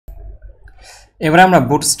এবারে আমরা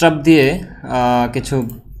বুটস্ট্র্যাপ দিয়ে কিছু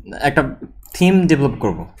একটা থিম ডেভেলপ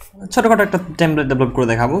করব, ছোটোখাটো একটা টেমপ্লেট ডেভেলপ করে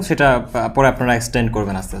দেখাবো, সেটা পরে আপনারা এক্সটেন্ড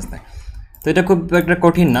করবেন আস্তে আস্তে। তো এটা খুব একটা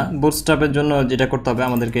কঠিন না। বুটস্ট্র্যাপের জন্য যেটা করতে হবে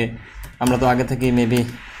আমাদেরকে, আমরা তো আগে থেকেই মেবি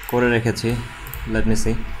করে রেখেছি, লেট মি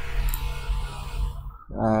সি।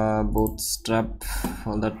 বুটস্ট্র্যাপ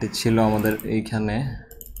ফোল্ডারটি ছিল আমাদের এইখানে,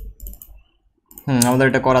 আমাদের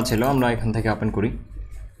এটা করা ছিল, আমরা এখান থেকে ওপেন করি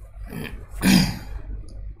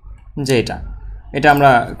যে এটা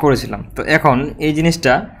আমরা করেছিলাম। তো এখন এই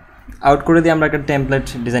জিনিসটা আউট করে দিয়ে আমরা একটা টেমপ্লেট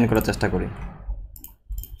ডিজাইন করার চেষ্টা করি।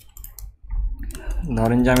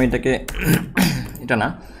 ধরেন যে আমি এটাকে এটা না,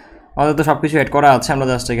 আমাদের তো সব কিছু অ্যাড করা আছে, আমরা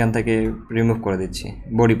জাস্ট এখান থেকে রিমুভ করে দিচ্ছি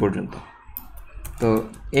বডি পর্যন্ত। তো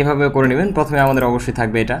এইভাবে করে নেবেন। প্রথমে আমাদের অবশ্যই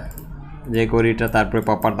থাকবে এটা, যে কোরিটা, তারপরে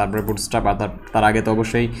পপার, তারপরে বুটস্ট্র্যাপ, আর তার আগে তো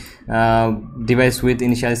অবশ্যই ডিভাইস উইথ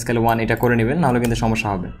ইনিশিয়াল স্কেল 1 এটা করে নেবেন, নাহলে কিন্তু সমস্যা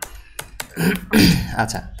হবে।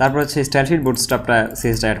 আচ্ছা, তারপর হচ্ছে স্টাইল শিট। বুটস্ট্র্যাপটা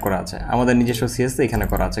সিএসটা অ্যাড করা আছে, আমাদের নিজস্ব সিএস এখানে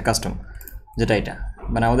করা আছে কাস্টম, যেটা এটা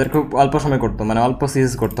মানে আমাদের খুব অল্প সময় করতে, মানে অল্প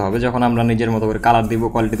সিএস করতে হবে, যখন আমরা নিজের মতো করে কালার দিব,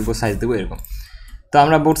 কোয়ালিটি দিব, সাইজ দিব, এরকম। তো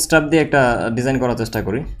আমরা বুটস্ট্র্যাপ দিয়ে একটা ডিজাইন করার চেষ্টা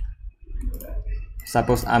করি।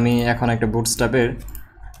 সাপোজ আমি এখন একটা বুটস্ট্র্যাপের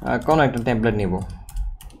কোনো একটা টেমপ্লেট নিব।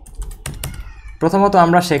 প্রথমত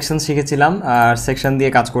আমরা সেকশন শিখেছিলাম আর সেকশন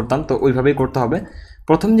দিয়ে কাজ করতাম, তো ওইভাবেই করতে হবে।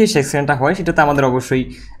 প্রথম যে সেকশনটা হয় সেটাতে আমাদের অবশ্যই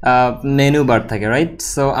মেনু বার থাকে, রাইট?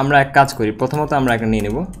 সো আমরা এক কাজ করি, প্রথমত আমরা একটা নিয়ে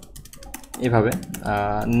নেব এভাবে,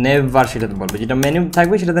 নেভ বার সেটাতে বলবে, যেটা মেনু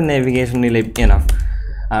থাকবে সেটাতে নেভিগেশন নিলে এনাফ।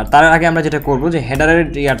 আর তার আগে আমরা যেটা করব, যে হেডারের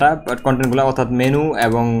ইয়াটা কন্টেন্টগুলো, অর্থাৎ মেনু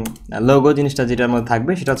এবং লোগো জিনিসটা যেটার মধ্যে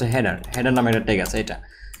থাকবে সেটা হচ্ছে হেডার নামে একটা ট্যাগ আছে, এটা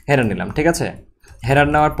হেডার নিলাম, ঠিক আছে? হেডার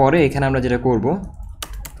নেওয়ার পরে এখানে আমরা যেটা করব,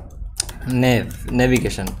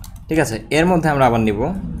 নেভিগেশন, ঠিক আছে? এর মধ্যে আমরা আবার নিব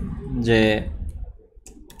যে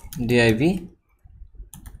ডিআইভি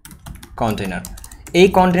কন্টেনার। এই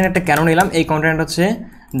কন্টেনারটা কেন নিলাম? এই কন্টেনারটা হচ্ছে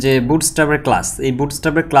যে বুটস্ট্র্যাপের ক্লাস, এই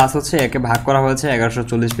বুটস্ট্র্যাপের ক্লাস হচ্ছে একে ভাগ করা হয়েছে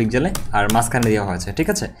 1140 পিক্সেলে, আর মাঝখানে দেওয়া হয়েছে, ঠিক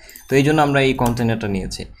আছে? তো এই জন্য আমরা এই কন্টেনারটা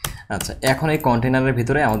নিয়েছি। আচ্ছা, এখন এই কন্টেনারের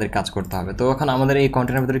ভিতরে আমাদের কাজ করতে হবে। তো এখন আমাদের এই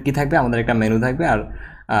কন্টেনারের ভিতরে কী থাকবে? আমাদের একটা মেনু থাকবে, আর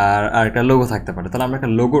আর একটা লোগো থাকতে পারে। তাহলে আমরা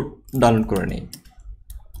একটা লোগো ডাউনলোড করে নিই,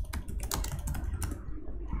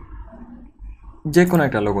 যে কোনো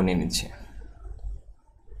একটা লোগো নিয়ে নিচ্ছি।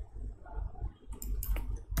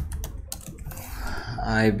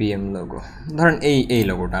 আইবিএম লোগো, ধরেন এই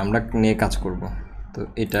লোগোটা আমরা নিয়ে কাজ করব। তো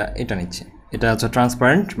এটা নিচ্ছে, এটা হচ্ছে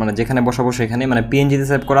ট্রান্সপারেন্ট, মানে যেখানে বসাবো সেখানে, মানে পিএনজিতে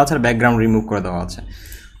সেভ করা আছে আর ব্যাকগ্রাউন্ড রিমুভ করে দেওয়া আছে।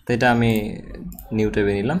 তো এটা আমি নিউ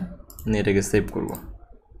ট্যাবে নিলাম, নিয়ে এটাকে সেভ করব।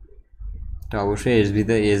 এটা অবশ্যই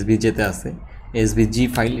এসভিজেতে আছে, এসভিজি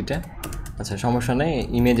ফাইল এটা। আচ্ছা, সমস্যা নেই,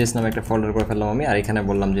 ইমেজেস নামে একটা ফোল্ডার করে ফেললাম আমি, আর এখানে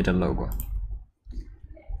বললাম যেটা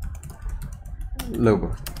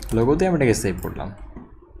লোগোতে আমি এটাকে সেভ করলাম।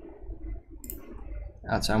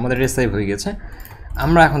 আচ্ছা, আমাদের এটা সেভ হয়ে গেছে।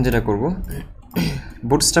 আমরা এখন যেটা করব,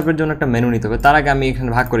 বুটস্ট্র্যাপের জন্য একটা মেনু নিতে হবে। তার আগে আমি এখানে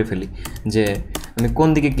ভাগ করে ফেলি যে আমি কোন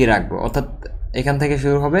দিকে কী রাখবো, অর্থাৎ এখান থেকে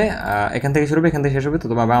শুরু হবে, এখান থেকে শেষ হবে। তো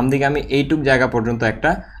তোমার বাম দিকে আমি এইটুক জায়গা পর্যন্ত একটা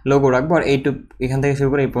লোগো রাখবো, আর এইটুক এখান থেকে শুরু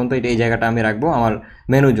করে এই পর্যন্ত এই জায়গাটা আমি রাখবো আমার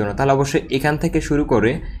মেনুর জন্য। তাহলে অবশ্যই এখান থেকে শুরু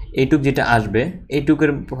করে এইটুক যেটা আসবে,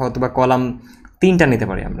 এইটুকের হয়তো বা কলাম 3টা নিতে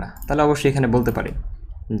পারি আমরা। তাহলে অবশ্যই এখানে বলতে পারি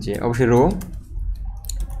যে অবশ্যই রো,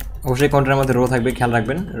 অবশ্যই কন্টেন্টের মধ্যে রো থাকবে, খেয়াল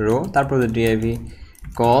রাখবেন রো। তারপর ডিআইভি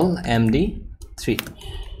কল এমডি 3,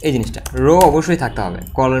 এই জিনিসটা রো অবশ্যই থাকতে হবে,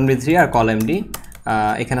 কল এমডি 3 আর কল এমডি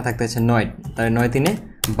এখানে থাকতে হচ্ছে 9, তাহলে 9 3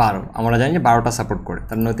 12, আমরা জানি যে 12টা সাপোর্ট করে,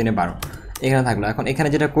 তাহলে 9 3 12 এখানে থাকলো। এখন এখানে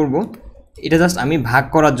যেটা করব, এটা জাস্ট আমি ভাগ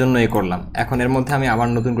করার জন্য এ করলাম। এখন এর মধ্যে আমি আবার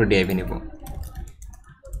নতুন করে ডিআইভি নিব,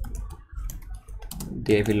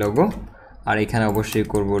 ডিআইভি লোগো, আর এখানে অবশ্যই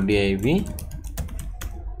করব ডিআইভি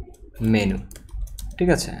মেনু, ঠিক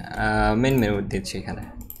আছে? মেন মেনু দিচ্ছি, এখানে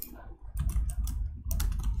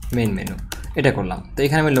মেন মেনু এটা করলাম। তো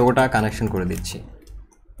এখানে আমি লোগোটা কানেকশন করে দিচ্ছি,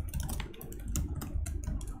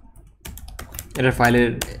 এটার ফাইলের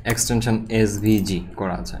এক্সটেনশন এসভিজি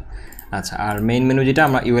করা আছে। আচ্ছা, আর মেইন মেনু যেটা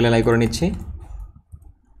আমরা ইউএলএলআই করে নিচ্ছি।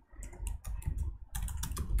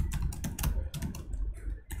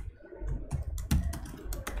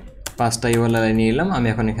 পাঁচটা ইউএলএলআই নিয়ে নিলাম। আমি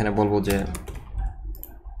এখন এখানে বলবো যে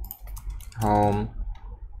হোম,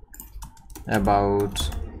 অ্যাবাউট,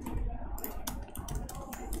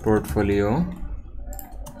 পোর্টফোলিও,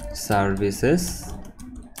 সার্ভিসেস,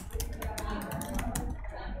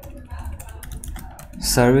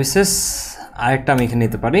 আরেকটা আমি এখানে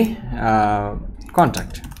নিতে পারি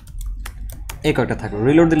কন্ট্যাক্ট, এই কয়েকটা থাকবে।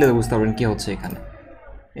 রিলোড দিলে বুঝতে পারবেন কী হচ্ছে এখানে।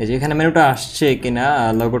 এই যে এখানে মেনুটা আসছে কিনা,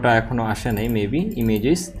 লোগোটা এখনও আসে নাই, maybe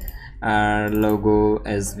images are logo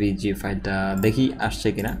SVG ফাইলটা দেখি আসছে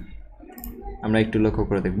কিনা, আমরা একটু লক্ষ্য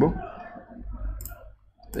করে দেখব।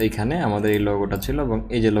 এইখানে আমাদের এই লোগোটা ছিল এবং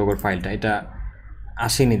এই যে লোগোর ফাইলটা এটা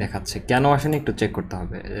আসেনি দেখাচ্ছে, কেন আসেনি একটু চেক করতে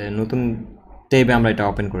হবে। নতুন ট্যাবে আমরা এটা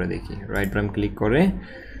ওপেন করে দেখি, রাইট বাটন ক্লিক করে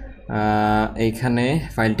এইখানে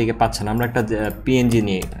ফাইলটিকে পাচ্ছে না, আমরা একটা পিএনজি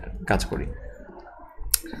নিয়ে কাজ করি।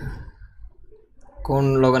 কোন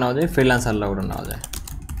লোগো নেওয়া যায়? ফ্রিল্যান্সার লোগোটা নেওয়া যায়,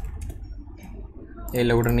 এই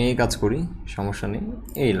লোগোটা নিয়েই কাজ করি, সমস্যা নেই,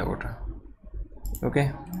 এই লোগোটা ওকে।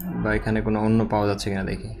 বা এখানে কোনো অন্য পাওয়া যাচ্ছে কিনা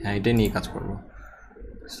দেখি, হ্যাঁ এটাই নিয়ে কাজ করব।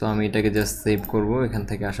 সো আমি এটাকে জাস্ট সেভ করব এখান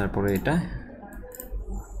থেকে আসার পরে এটা,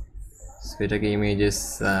 এটাকে ইমেজেস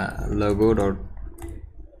লোগো ডট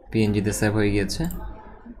পিএনজিতে সেভ হয়ে গিয়েছে।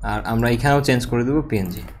 আর আমরা এখানেও চেঞ্জ করে দেবো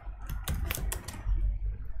পিএনজি,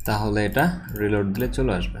 তাহলে এটা রিলোড দিলে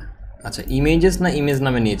চলে আসবে। আচ্ছা ইমেজেস না ইমেজ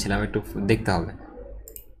নামে নিয়েছিলাম, একটু দেখতে হবে।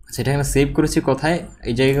 আচ্ছা এটা এখানে সেভ করেছি কোথায়?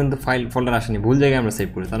 এই জায়গায় কিন্তু ফাইল ফোল্ডার আসেনি, ভুল জায়গায় আমরা সেভ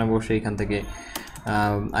করি, তাহলে অবশ্যই এখান থেকে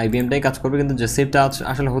আইবিএমটাই কাজ করবে, কিন্তু যে সেভটা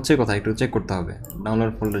আসলে হচ্ছে কোথায় একটু চেক করতে হবে।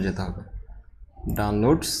 ডাউনলোড ফোল্ডার যেতে হবে,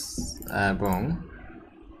 ডাউনলোডস এবং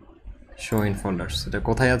শো ইন ফোল্ডার্স, এটা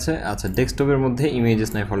কোথায় আছে? আচ্ছা ডেস্কটপের মধ্যে ইমেজেস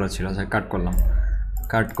নাই ফোল্ডার ছিল, আচ্ছা কাট করলাম,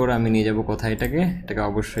 কাট করে আমি নিয়ে যাব কোথায় এটাকে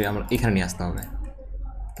অবশ্যই আমরা এখানে নিয়ে আসতে হবে।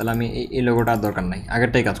 তাহলে আমি এই লোগোটা আর দরকার নাই,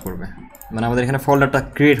 আগেরটাই কাজ করবে, মানে আমাদের এখানে ফোল্ডারটা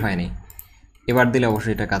ক্রিয়েট হয়নি, এবার দিলে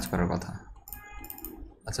অবশ্যই এটা কাজ করার কথা।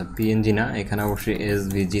 আচ্ছা পিএনজি না, এখানে অবশ্যই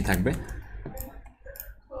এসভিজি থাকবে,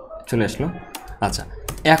 চলে আসলো। আচ্ছা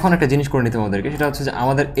এখন একটা জিনিস করে নিতে হবে আমাদেরকে, সেটা হচ্ছে যে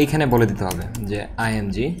আমাদের এইখানে বলে দিতে হবে যে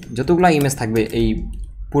আইএমজি যতগুলো ইমেজ থাকবে এই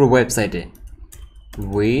পুরো ওয়েবসাইটে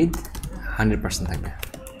উইথ 100% থাকবে,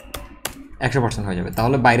 100% হয়ে যাবে,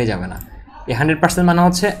 তাহলে বাইরে যাবে না। এই 100% মানে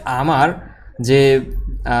হচ্ছে আমার যে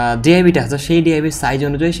ডিআইবিটা আছে সেই ডিআইবির সাইজ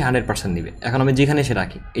অনুযায়ী সে 100% দিবে। এখন আমি যেখানে সে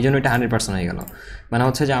রাখি এই জন্য এটা 100% হয়ে গেল, মানে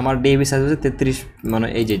হচ্ছে যে আমার ডিআইবি সাইজ হচ্ছে 33, মানে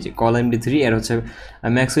এই যে কল MD3 এর হচ্ছে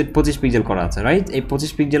ম্যাক্স উইথ 25 পিক্সেল করা আছে, রাইট? এই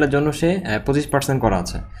 25 পিক্সেলের জন্য সে 25% করা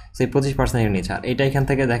আছে, সেই 25% এর নিচে। আর এটা এখান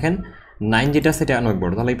থেকে দেখেন 9 যেটা সেটা অনেক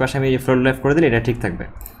বড়, তাহলে এই পাশে আমি ফ্লোর লেফট করে দিলে এটা ঠিক থাকবে,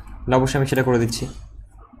 তাহলে অবশ্যই আমি সেটা করে দিচ্ছি।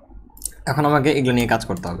 এখন আমাকে এগুলো নিয়ে কাজ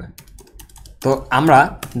করতে হবে। তো আমরা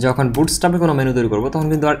যখন বুটস্ট্র্যাপে কোনো মেনু তৈরি করবো তখন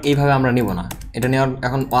কিন্তু আর এইভাবে আমরা নিব না, এটা নেওয়ার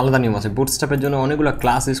এখন আলাদা নিয়ম আছে। বুটস্ট্র্যাপের জন্য অনেকগুলো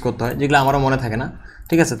ক্লাস ইউজ করতে হয়, যেগুলো আমারও মনে থাকে না,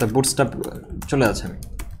 ঠিক আছে? তো বুটস্ট্র্যাপ চলে যাচ্ছে, আমি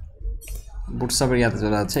বুটস্ট্র্যাপের ইয়াতে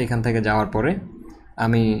চলে যাচ্ছে। এখান থেকে যাওয়ার পরে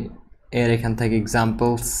আমি এখান থেকে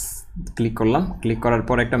এক্সাম্পলস ক্লিক করলাম, ক্লিক করার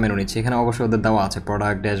পর একটা মেনু নিচ্ছি, এখানে অবশ্যই ওদের দেওয়া আছে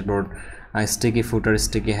প্রোডাক্ট, ড্যাশবোর্ড, স্টিকি ফুটার,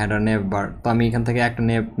 স্টিকি হেডার, নেভ বার। তো আমি এখান থেকে একটা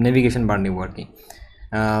নেভিগেশন বার নিব আর কি।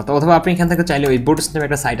 তো অথবা আপনি এখান থেকে চাইলে ওই বুটস্ট্র্যাপ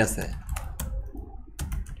একটা সাইট আছে,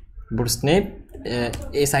 বুটস্ট্র্যাপ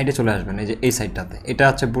এই সাইটে চলে আসবেন, এই যে এই সাইটটাতে, এটা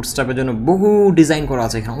হচ্ছে বুটস্ট্র্যাপের জন্য বহু ডিজাইন করা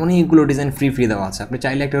আছে, এখানে অনেকগুলো ডিজাইন ফ্রি দেওয়া আছে, আপনি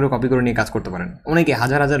চাইলে একটা কপি করে নিয়ে কাজ করতে পারেন। অনেকে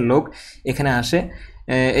হাজার লোক এখানে আসে,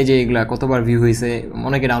 এই যে এগুলা কতবার ভিউ হয়েছে,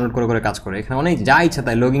 অনেকে ডাউনলোড করে কাজ করে, এখানে অনেক যা ইচ্ছা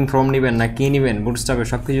তাই লগিং ফর্ম নেবেন না কি নেবেন, বুটস্ট্র্যাপের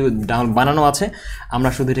সব কিছু বানানো আছে, আমরা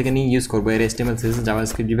শুধু এটাকে নিয়ে ইউজ করবো। এর HTML CSS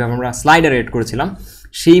জাভাস্ক্রিপ্ট যেভাবে আমরা স্লাইডার এড করেছিলাম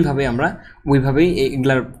সেইভাবে আমরা ওইভাবেই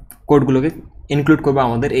এইগুলার কোডগুলোকে ইনক্লুড করবো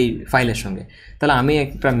আমাদের এই ফাইলের সঙ্গে। তাহলে আমি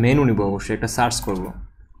একটা মেনু নিব, অবশ্যই একটা সার্চ করব,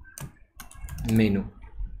 মেনু,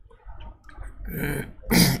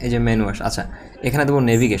 এই যে মেনু আচ্ছা এখানে দেবো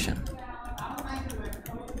নেভিগেশন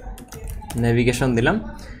দিলাম,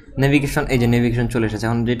 নেভিগেশন, এই যে নেভিগেশন চলে এসেছে।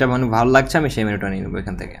 এখন যেটা মানে ভালো লাগছে আমি সেই মেনুটা নিয়ে নেবো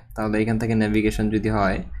এখান থেকে। তাহলে এখান থেকে নেভিগেশন যদি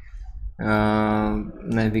হয়,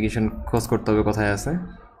 নেভিগেশন খোঁজ করতে হবে কোথায় আছে,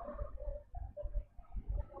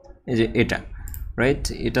 এই যে এটা, রাইট?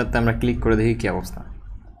 এটাতে আমরা ক্লিক করে দেখি কী অবস্থা।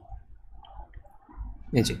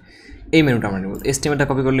 এই যে এই মেনুটা আমরা নেব, HTMLটা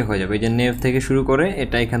কপি করলে হয়ে যাবে। এই যে নেভ থেকে শুরু করে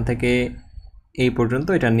এটা এখান থেকে এই পর্যন্ত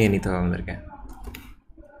এটা নিয়ে নিতে হবে আমাদেরকে,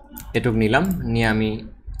 এটুক নিলাম, নিয়ে আমি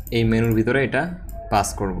এই মেনুর ভিতরে এটা পাস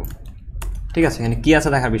করব, ঠিক আছে? এখানে কী আছে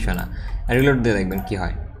দেখার বিষয় না, রিলোড দিয়ে দেখবেন কি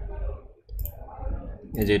হয়।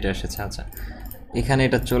 এই যে এটা এসেছে, আচ্ছা এখানে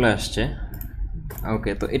এটা চলে আসছে,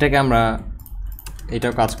 ওকে। তো এটাকে আমরা,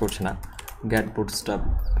 এটাও কাজ করছে না, গেট বুটস্ট্র্যাপ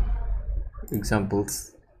এক্সাম্পলস,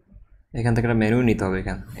 এখান থেকে একটা মেনু নিতে হবে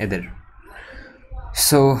এদের।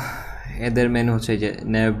 সো এদের মেনু হচ্ছে এই যে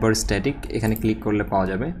নেভার স্ট্যাটিক, এখানে ক্লিক করলে পাওয়া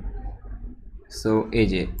যাবে। সো এই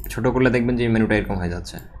যে ছোটো করলে দেখবেন যে মেনুটা এরকম হয়ে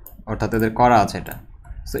যাচ্ছে, অর্থাৎ এদের করা আছে এটা।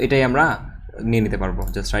 সো এটাই আমরা নিয়ে নিতে পারবো,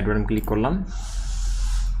 জাস্ট রাইট বাটন ক্লিক করলাম,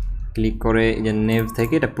 ক্লিক করে এই যে নেভ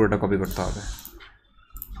থেকে এটা পুরোটা কপি করতে হবে,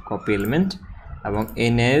 কপি এলিমেন্ট, এবং এই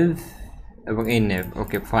নেভ,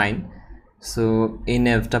 ওকে ফাইন। সো এই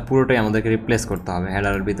নেভটা পুরোটাই আমাদেরকে রিপ্লেস করতে হবে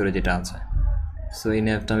হেডারের ভিতরে যেটা আছে। সো এই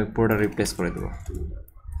নেভটা আমি পুরোটা রিপ্লেস করে দেবো।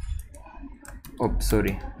 ও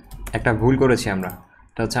সরি, একটা ভুল করেছি আমরা,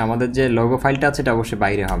 এটা হচ্ছে আমাদের যে লোগো ফাইলটা আছে এটা অবশ্যই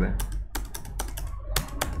বাইরে হবে,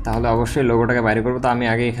 তাহলে অবশ্যই লোগোটাকে বাইরে করবো। তো আমি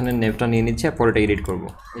আগে এখানে নেভটা নিয়ে নিচ্ছি আর পরে এটা এডিট করবো।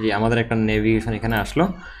 এই যে আমাদের একটা নেভিগেশন এখানে আসলো,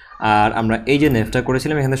 আর আমরা এই যে নেভটা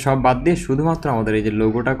করেছিলাম এখানে সব বাদ দিয়ে শুধুমাত্র আমাদের এই যে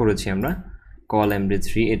লোগোটা করেছি আমরা কল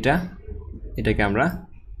md3 এটাকে আমরা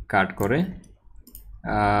কাট করে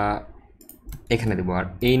এখানে দেবো আর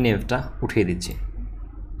এই নেভটা উঠিয়ে দিচ্ছি।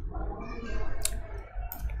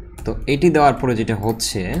 তো এটি দেওয়ার পরে যেটা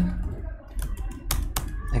হচ্ছে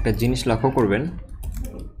একটা জিনিস লক্ষ্য করবেন,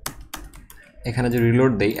 এখানে যে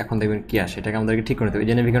রিলোড দেই এখন দেখবেন কি আসে, এটাকে আমাদেরকে ঠিক করে নিতে হবে। এই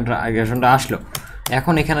যে নেভিগেশনটা আসলো,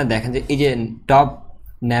 এখন এখানে দেখেন যে এই যে টপ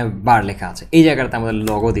ন্যাভ বার লেখা আছে এই জায়গাটাতে আমাদের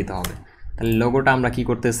লোগো দিতে হবে। তাহলে লোগোটা আমরা কি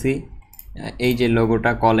করতেছি, এই যে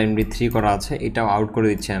লোগোটা কল md3 করা আছে এটাও আউট করে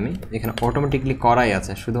দিচ্ছি আমি, এখানে অটোমেটিকলি করাই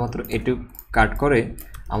আছে, শুধুমাত্র এটু কাট করে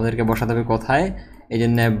আমাদেরকে বসাতে হবে কোথায়, এই যে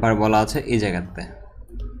ন্যাভ বার বলা আছে এই জায়গাতে,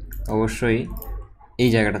 অবশ্যই এই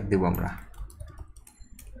জায়গাটাতে দেবো আমরা।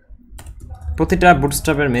 প্রতিটা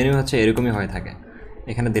বুটস্ট্র্যাপের মেনু হচ্ছে এরকমই হয়ে থাকে।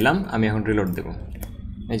 এখানে দিলাম, আমি এখন রিলোড দেবো,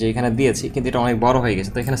 এই যে এখানে দিয়েছি কিন্তু এটা অনেক বড় হয়ে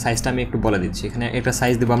গেছে, তো এখানে সাইজটা আমি একটু বলে দিচ্ছি। এখানে একটা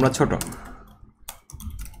সাইজ দেবো আমরা ছোট,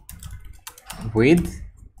 উইথ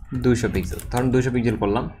 200 পিক্সেল, ধরুন 200 পিক্সেল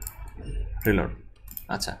করলাম, রিলোড।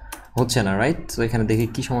 আচ্ছা হচ্ছে না, রাইট? তো এখানে দেখি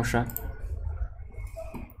কি সমস্যা,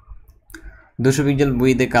 200 পিক্সেল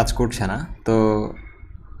উইথে কাজ করছে না। তো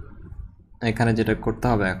এখানে যেটা করতে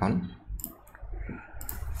হবে এখন,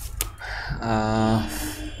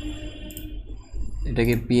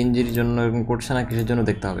 এটাকে পিএনজির জন্য এরকম করছে না, কিসের জন্য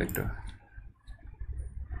দেখতে হবে একটু।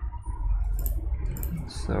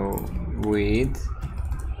 সো উইথ,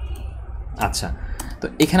 আচ্ছা তো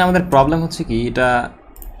এখানে আমাদের প্রবলেম হচ্ছে কি, এটা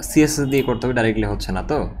সিএসএস দিয়ে করতে হবে, ডাইরেক্টলি হচ্ছে না।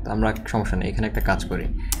 তো আমরা সমস্যা নেই, এখানে একটা কাজ করি,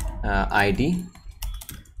 আইডি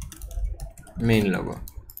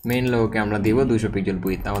মেইন লোগোকে আমরা দিব 200 পিক্সেল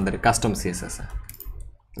উইথ আমাদের কাস্টম সিএসএস,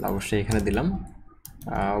 তাহলে অবশ্যই এখানে দিলাম।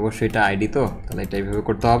 অবশ্যই এটা আইডি, তো তাহলে এটা এইভাবে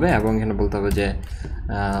করতে হবে এবং এখানে বলতে হবে যে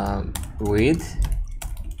উইথ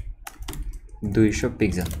 200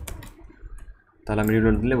 পিক্সেল, তাহলে আমি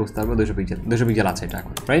রিলোড দিলে বুঝতে পারবো 200 পিক্সেল আছে এটা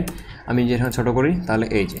এখন, রাইট? আমি যে এখানে ছোটো করি তাহলে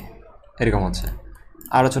এই যে এরকম হচ্ছে,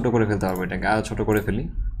 আরও ছোটো করে ফেলতে পারবো, এটাকে আরও ছোটো করে ফেলি,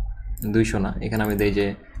 200 না, এখানে আমি দিই যে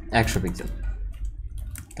 100 পিক্সেল,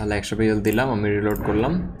 তাহলে 100 পিক্সেল দিলাম, আমি রিলোড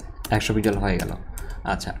করলাম, 100 পিক্সেল হয়ে গেল।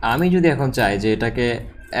 আচ্ছা আমি যদি এখন চাই যে এটাকে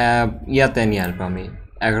ইয়াতে নিয়ে আসবো আমি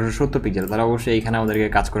 1170 পিক্সেল, তাহলে অবশ্যই এইখানে আমাদেরকে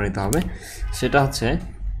কাজ করে নিতে হবে। সেটা হচ্ছে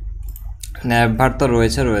ন্যাভবার তো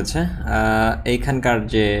রয়েছে এইখানকার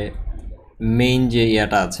যে মেইন যে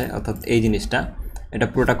ইয়াটা আছে অর্থাৎ এই জিনিসটা, এটা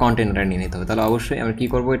পুরোটা কন্টেনারে নিয়ে নিতে হবে। তাহলে অবশ্যই আমি কী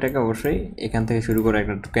করবো, এটাকে অবশ্যই এখান থেকে শুরু করে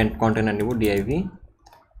একটা কন্টেনার নিব, ডিআইভি।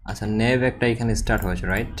 আচ্ছা নেভ একটা এখানে স্টার্ট হয়েছে,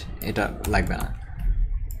 রাইট? এটা লাগবে না,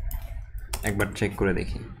 একবার চেক করে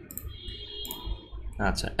দেখি।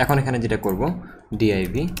 আচ্ছা এখন এখানে যেটা করব,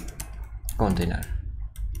 ডিআইভি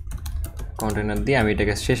কন্টেনার দিয়ে আমি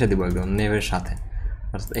এটাকে শেষে দিব একদম নেভের সাথে,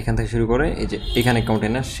 অর্থাৎ এখান থেকে শুরু করে এই যে এখানে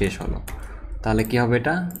কন্টেনার শেষ হলো, তাহলে কি হবে,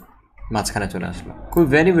 এটা মাঝখানে চলে আসলো। খুব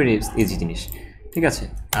ভেরি ইজি জিনিস, ঠিক আছে?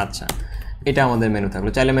 আচ্ছা এটা আমাদের মেনু থাকলো,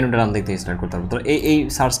 চাইলে মেনুটা রান থেকে স্টার্ট করতে পারবো। তো এই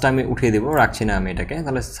সার্চটা আমি উঠিয়ে দেবো, রাখছি না আমি এটাকে,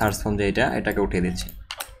 তাহলে সার্চ ফর্ম যে এটাকে উঠিয়ে দিচ্ছি,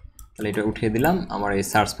 তাহলে এটা উঠিয়ে দিলাম, আমার এই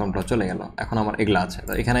সার্চ ফর্মটা চলে গেল। এখন আমার এগুলো আছে,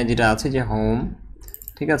 তো এখানে যেটা আছে যে হোম,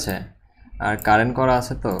 ঠিক আছে, আর কারেন্ট করা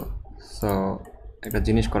আছে। তো সো একটা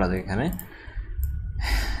জিনিস করা যায়, এখানে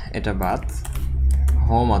এটা বাদ,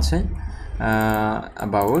 হোম আছে,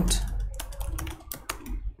 অ্যাবাউট,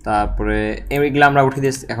 তারপরে এইগুলো আমরা উঠিয়ে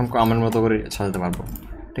দিয়ে এখন আমার মতো করে সাজাতে পারবো,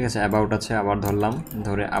 ঠিক আছে? অ্যাবাউট আছে, আবার ধরলাম,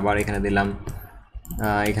 ধরে আবার এখানে দিলাম,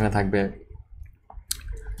 এখানে থাকবে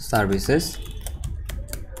সার্ভিসেস,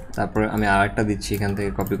 তারপরে আমি আরেকটা দিচ্ছি এখান থেকে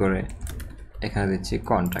কপি করে, এখানে দিচ্ছি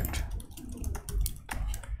কন্ট্যাক্ট,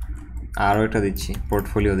 আরও একটা দিচ্ছি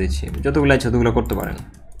পোর্টফোলিও দিচ্ছি, যতগুলো আছে ততগুলো করতে পারেন,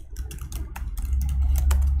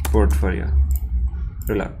 পোর্টফোলিও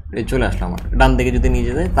এই চলে আসলো। আমার ডান দিকে যদি নিয়ে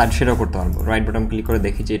যেতে তার সেটাও করতে পারবো, রাইট বাটন ক্লিক করে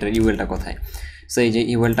দেখি যে এটা ইউএলটা কোথায়। সো এই যে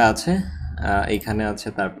ইউএলটা আছে এইখানে আছে,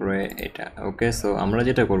 তারপরে এটা ওকে। সো আমরা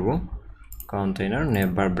যেটা করব, কন্টেইনার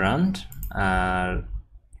নেভার ব্র্যান্ড, আর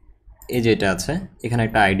এই যে এটা আছে এখানে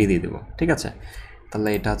একটা আইডি দিয়ে দেবো, ঠিক আছে? তাহলে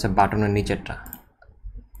এটা হচ্ছে বাটনের নিচেরটা,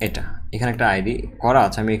 এটা এখানে একটা আইডি করা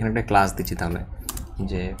আছে, আমি এখানে একটা ক্লাস দিচ্ছি, তাহলে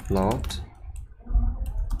যে প্লট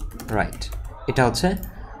রাইট, এটা হচ্ছে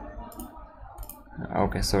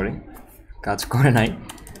ওকে, সরি কাজ করে নাই।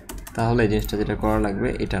 তাহলে এই জিনিসটা যেটা করা লাগবে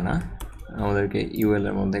এটা না, আমাদেরকে ইউএল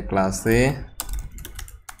এর মধ্যে ক্লাসে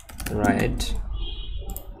রাইট,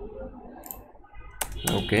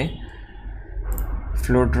 ওকে,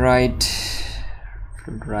 ফ্লোট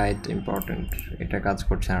রাইট ইম্পর্টেন্ট, এটা কাজ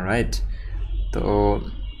করছে না, রাইট? তো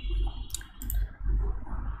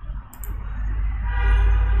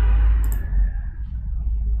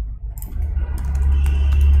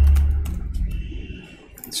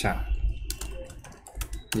আচ্ছা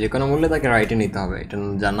যে কোনো মূল্যে তাকে রাইটে নিতে হবে, এটা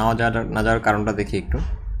না যাওয়ার কারণটা দেখি একটু।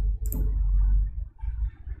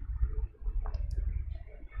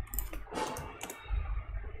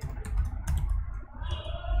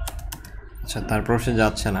 আচ্ছা, তারপর সে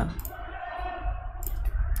যাচ্ছে না।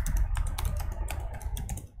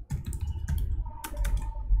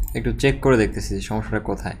 একটু চেক করে দেখতেছি সমস্যাটা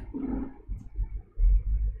কোথায়।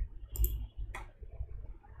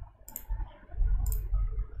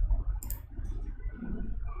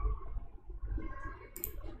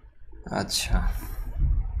 আচ্ছা,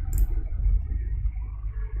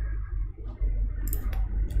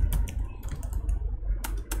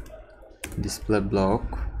 ডিসপ্লে ব্লক,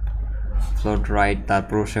 ফ্লোট রাইট,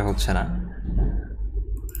 তারপরও সে হচ্ছে না।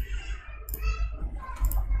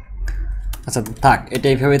 আচ্ছা থাক, এটা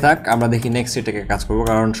এইভাবে থাক, আমরা দেখি নেক্সট এটাকে কাজ করবো,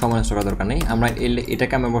 কারণ সময় নষ্ট করার দরকার নেই। আমরা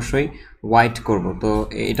এটাকে আমি অবশ্যই হোয়াইট করব, তো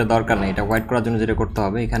এটা দরকার নেই। এটা হোয়াইট করার জন্য যেটা করতে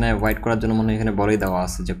হবে, এখানে হোয়াইট করার জন্য মনে হয় এখানে বলেই দেওয়া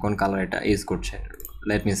আছে যে কোন কালার এটা ইউজ করছে।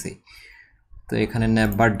 Let me C. তো এখানে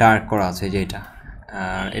নেভার ডার্ক করা আছে যে এটা,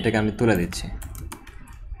 আর এটাকে আমি তুলে দিচ্ছি।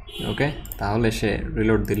 ওকে, তাহলে সে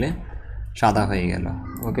রিলোড দিলে সাদা হয়ে গেল।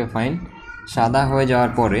 Okay fine. সাদা হয়ে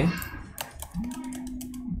যাওয়ার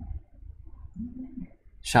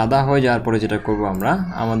পরে যেটা করব, আমরা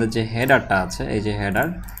আমাদের যে হেডারটা আছে, এই যে হেডার,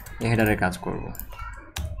 এই হেডারে কাজ করব।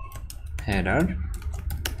 হেডার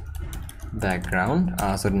ব্যাকগ্রাউন্ড,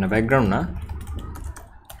 সরি না, ব্যাকগ্রাউন্ড না,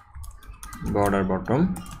 border bottom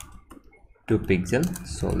 2 pixel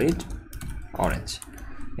solid orange,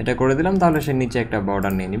 এটা করে দিলাম। তাহলে সে নিচে একটা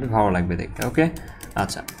বর্ডার নিয়ে নিবে, ভালো লাগবে দেখতে। ওকে,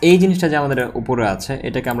 আচ্ছা, এই জিনিসটা যে আমাদের উপরে আছে,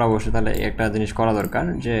 এটাকে আমরা অবশ্যই তাহলে একটা জিনিস করা দরকার,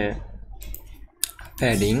 যে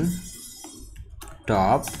প্যাডিং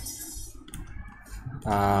টপ,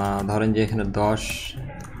 ধরেন যে এখানে 10,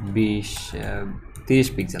 20, 30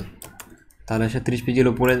 পিক্সেল, তাহলে সে 30 পিক্সেল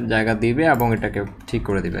উপরে জায়গা দিবে এবং এটাকে ঠিক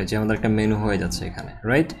করে দিবে, যে আমাদের একটা মেনু হয়ে যাচ্ছে এখানে,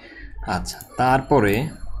 রাইট? আচ্ছা, তারপরে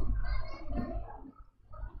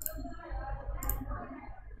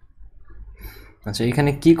আচ্ছা,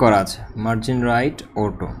 এখানে কি করা আছে, মার্জিন রাইট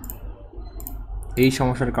অটো, এই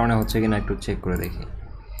সমস্যার কারণে হচ্ছে কিনা একটু চেক করে দেখি।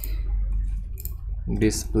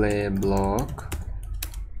 ডিসপ্লে ব্লক,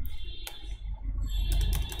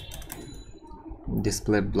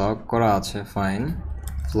 ডিসপ্লে ব্লক করা আছে, fine.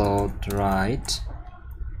 Float right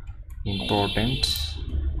important,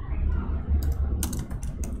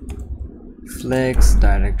 flakes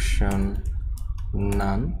direction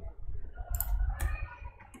নান,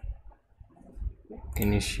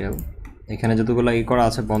 ইনিশিয়াল, এখানে যতগুলো ই করা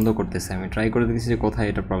আছে বন্ধ করতেছে। আমি ট্রাই করে দেখতেছি যে কোথায়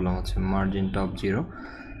এটা প্রবলেম হচ্ছে। মার্জিন টপ 0,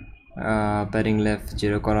 প্যাডিং লেফট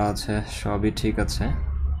 0 করা আছে, সবই ঠিক আছে।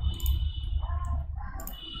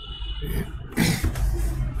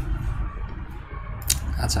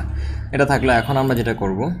 আচ্ছা, এটা থাকলে এখন আমরা যেটা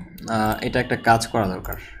করব, এটা একটা কাজ করা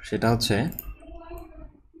দরকার, সেটা হচ্ছে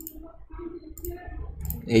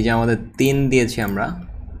এই যে আমাদের 3 দিয়েছি আমরা।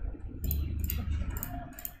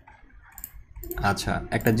 আচ্ছা,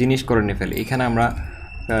 একটা জিনিস করে নিয়ে ফেলি এখানে আমরা,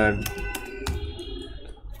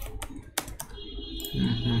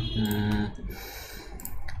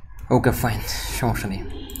 ওকে ফাইন, সমস্যা নেই।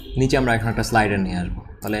 নিচে আমরা এখন একটা স্লাইডার নিয়ে আসবো,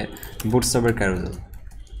 তাহলে বুটস্ট্র্যাপের ক্যারুজেল,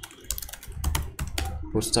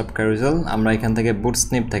 বুটস্ট্র্যাপ ক্যারুজেল আমরা এখান থেকে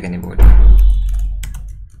বুটস্নিপ থেকে নিব। এটা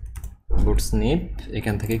বুটস্নিপ,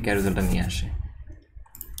 এখান থেকে ক্যারুজেলটা নিয়ে আসে।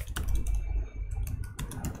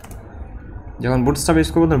 যখন বুটস্ট্র্যাপ ইউজ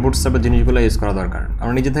করবো তখন বুটস্ট্র্যাপের জিনিসগুলো ইউজ করা দরকার।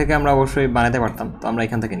 আমরা নিজে থেকে আমরা অবশ্যই বানাতে পারতাম, তো আমরা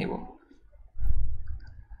এখান থেকে নিব।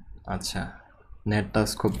 আচ্ছা, নেটটা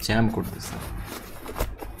খুব জ্যাম করতেছে।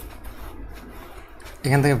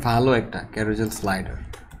 এখান থেকে ভালো একটা ক্যারুজেল স্লাইডার,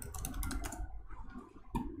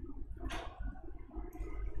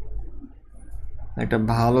 একটা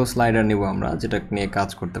ভালো স্লাইডার নিব আমরা, যেটা নিয়ে কাজ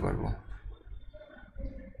করতে পারবো।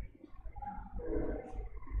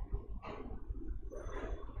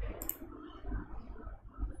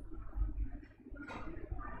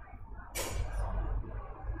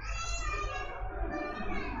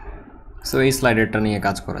 সো এই স্লাইডারটা নিয়ে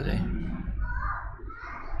কাজ করা যায়।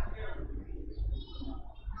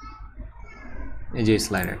 এই যে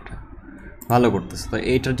স্লাইডারটা ভালো করতেছে। তো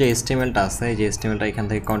এইটার যে এসটিএমএলটা আছে, এই যে এসটিএমএলটা এখান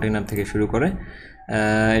থেকে কন্টেনার থেকে শুরু করে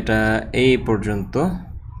এটা এই পর্যন্ত,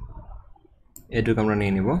 এটুকু আমরা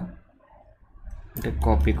নিয়ে নিব। এটা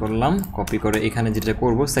কপি করলাম, কপি করে এখানে যেটা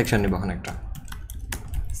করব, সেকশন নিব। এখন একটা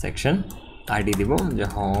সেকশন আইডি দিব যে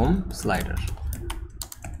হোম স্লাইডার,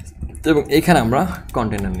 এবং এখানে আমরা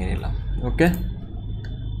কন্টেনার নিয়ে নিলাম। ওকে,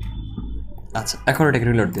 আচ্ছা, এখন এটাকে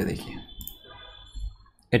রিলোড দিয়ে দেখি।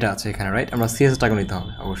 এটা আছে এখানে, রাইট? আমরা সিএসএসটাকে নিতে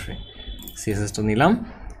হবে অবশ্যই। সিএসএসটা নিলাম,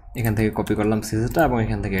 এখান থেকে কপি করলাম সিএসএসটা, এবং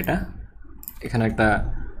এখান থেকে এটা এখানে একটা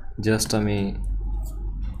জাস্ট আমি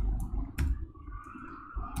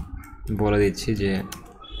বলে দিচ্ছি যে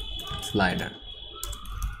slider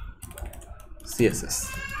CSS,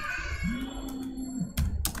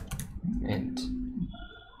 and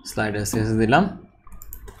slider CSS দিলাম।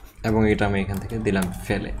 এবং এটা আমি এখান থেকে দিলাম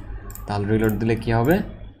ফেলে। তাহলে রিলোড দিলে কি হবে,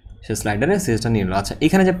 সে স্লাইডারে সিএসটা নিয়ে নিল। আচ্ছা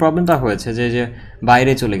এখানে যে প্রবলেমটা হয়েছে যে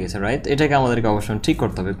বাইরে চলে গেছে, রাইট, এটাকে আমাদেরকে অবশ্যই ঠিক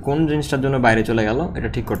করতে হবে। কোন জিনিসটার জন্য বাইরে চলে গেল এটা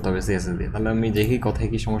ঠিক করতে হবে সিএসএস দিয়ে। তাহলে আমি দেখি কোথায়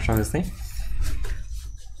কী সমস্যা হয়েছে।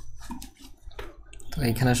 তো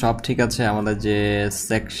এখানে সব ঠিক আছে, আমাদের যে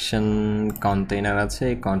সেকশন কন্টেইনার আছে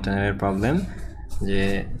এই কন্টেইনারের প্রবলেম, যে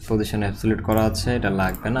পজিশন অ্যাবসলিউট করা আছে এটা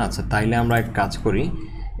লাগবে না। আচ্ছা তাইলে আমরা এক কাজ করি,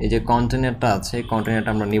 এই যে কন্টেইনারটা আছে এই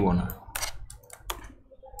কন্টেইনারটা আমরা নিব না।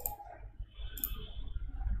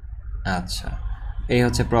 আচ্ছা এই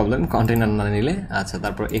হচ্ছে প্রবলেম, কন্টেইনার না নিলে। আচ্ছা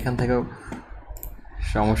তারপর এখান থেকেও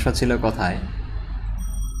সমস্যা ছিল কোথায়,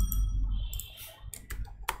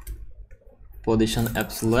 পজিশন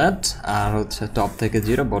অ্যাবসলিউট আর হচ্ছে টপ থেকে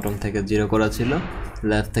 0 বটম থেকে 0 করা ছিল,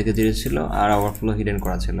 লেফট থেকে 0 ছিল আর ওভারফ্লো হিডেন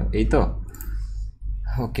করা ছিল, এই তো।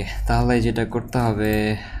 ওকে তাহলে যেটা করতে হবে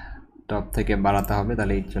টপ থেকে বাড়াতে হবে,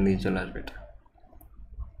 তাহলে এই জন্য চলে আসবে এটা।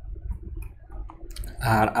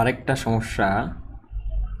 আর আরেকটা সমস্যা,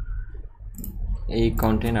 এই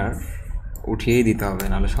কন্টেনার উঠিয়েই দিতে হবে,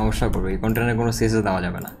 নাহলে সমস্যা করবে। এই কন্টেনারে কোনো সিএসএস দেওয়া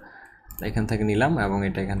যাবে না। এখান থেকে নিলাম এবং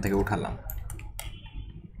এটা এখান থেকে উঠালাম,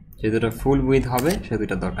 যেহেতু এটা ফুল উইথ হবে সেহেতু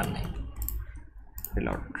এটা দরকার নেই।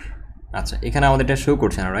 রিলোড। আচ্ছা এখানে আমাদের এটা শো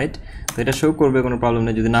করছে না, রাইট, তো এটা শো করবে, কোনো প্রবলেম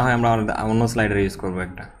নেই। যদি না হয় আমরা অন্য স্লাইডার ইউজ করবো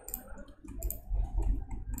একটা।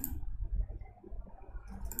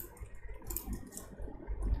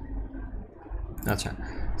 আচ্ছা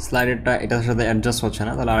স্লাইডারটা এটার সাথে অ্যাডজাস্ট হচ্ছে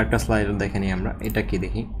না, তাহলে আরেকটা স্লাইডার দেখে নিই আমরা। এটা কি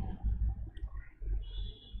দেখি,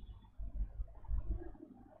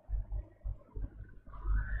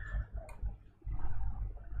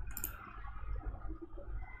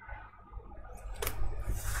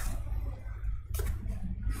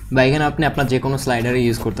 বা এখানে আপনি আপনার যে কোনো স্লাইডারে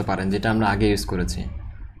ইউজ করতে পারেন যেটা আমরা আগে ইউজ করেছি।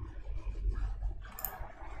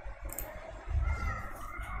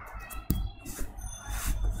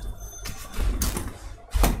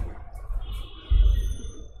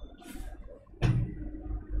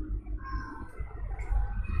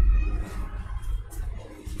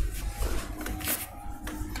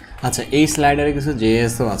 আচ্ছা এই স্লাইডারে কিছু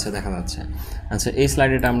জেএসও আছে দেখা যাচ্ছে। আচ্ছা এই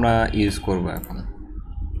স্লাইডারটা আমরা ইউজ করব এখন।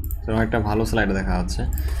 তো একটা ভালো স্লাইডার দেখা যাচ্ছে,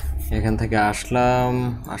 এখান থেকে আসলাম,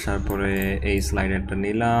 আসার পরে এই স্লাইডারটা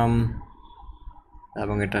নিলাম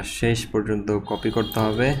এবং এটা শেষ পর্যন্ত কপি করতে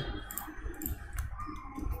হবে।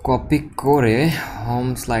 কপি করে হোম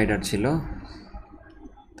স্লাইডার ছিল,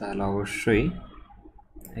 তাহলে অবশ্যই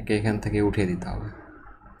একে এখান থেকে উঠিয়ে দিতে হবে।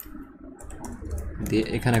 দিয়ে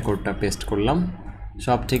এখানে কোডটা পেস্ট করলাম,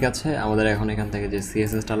 সব ঠিক আছে। আমাদের এখন এখান থেকে যে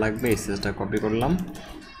সিএসএসটা লাগবে এই সিএসএসটা কপি করলাম।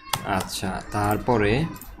 আচ্ছা তারপরে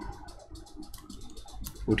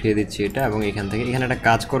উঠিয়ে দিচ্ছি এটা, এবং এখান থেকে এখানে একটা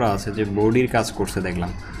কাজ করা আছে যে বডির কাজ করছে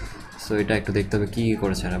দেখলাম। সো এটা একটু দেখতে হবে কী কী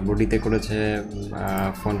করেছে না। বডিতে করেছে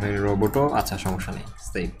ফোন রোবটও, আচ্ছা সমস্যা নেই,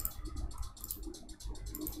 সেভ।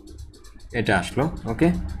 এটা আসলো, ওকে।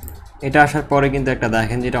 এটা আসার পরে কিন্তু একটা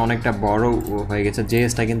দেখেন যেটা অনেকটা বড় হয়ে গেছে,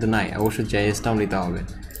 জেএসটা কিন্তু নাই, অবশ্যই জেএসটাও নিতে হবে।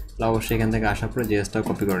 তাহলে অবশ্যই এখান থেকে আসার পরে জেএসটাও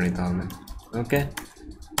কপি করে নিতে হবে, ওকে।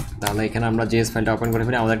 তাহলে এখানে আমরা জেএস ফাইলটা ওপেন করে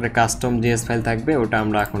ফেলি, আমাদের একটা কাস্টম জেএস ফাইল থাকবে, ওটা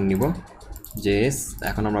আমরা এখন নিব জেএস।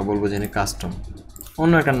 এখন আমরা বলবো যে কাস্টম,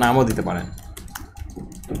 অন্য একটা নামও দিতে পারেন,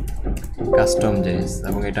 কাস্টম জেএস।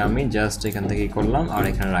 এবং এটা আমি জাস্ট এখান থেকেই করলাম আর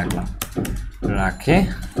এখানে রাখলাম, রাখে।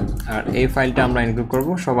 আর এই ফাইলটা আমরা ইনক্লুড করব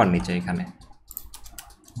সবার নিচে, এখানে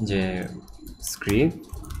যে স্ক্রিপ্ট,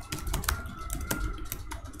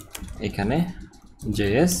 এখানে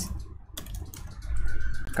জেএস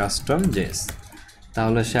কাস্টম জেএস।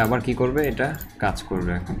 তাহলে সে আবার কি করবে, এটা কাজ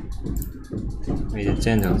করবে এখন, এই যে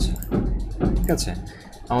চেঞ্জ হচ্ছে, ঠিক আছে।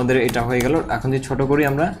 আমাদের এটা হয়ে গেল। এখন যে ছোট করি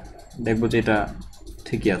আমরা দেখব যে এটা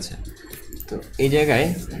ঠিকই আছে। তো এই জায়গায়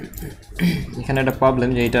এখানে একটা প্রবলেম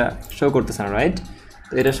যে এটা শো করতেছে না, রাইট।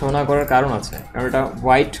 তো এটা শো না করার কারণ আছে, কারণ এটা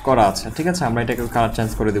হোয়াইট করা আছে, ঠিক আছে। আমরা এটাকে কালার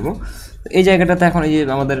চেঞ্জ করে দেবো। তো এই জায়গাটাতে এখন এই যে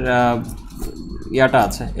আমাদের ইয়াটা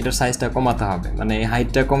আছে, এটার সাইজটা কমাতে হবে, মানে এই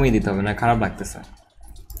হাইটটা কমিয়ে দিতে হবে, না খারাপ লাগতেছে।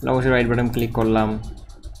 অবশ্যই রাইট বাটন ক্লিক করলাম,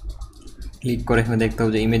 ক্লিক করে এখানে দেখতে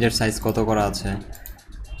হবে যে ইমেজের সাইজ কত করা আছে।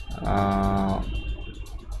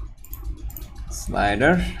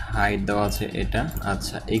 স্লাইডার হাইট দেওয়া আছে এটা,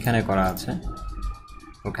 আচ্ছা এইখানে করা আছে,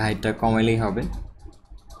 ওকে হাইটটা কমাইলেই হবে।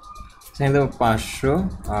 সেখানে দেবো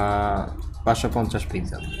 550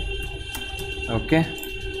 পিক্সেল, ওকে।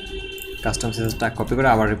 কাস্টম সাইজটা কপি করে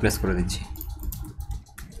আবার রিপ্লেস করে দিচ্ছি,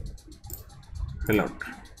 রিলোড।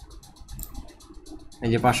 এই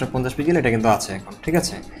যে 550 পিক্সেল এটা কিন্তু আছে এখন, ঠিক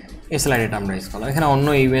আছে। এই স্লাইডারটা আমরা ইউজ করলাম, এখানে অন্য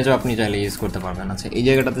ইমেজও আপনি চাইলে ইউজ করতে পারবেন। আচ্ছা এই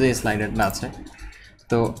জায়গাটাতে যে স্লাইডারটা আছে,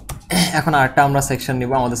 তো এখন আরেকটা আমরা সেকশন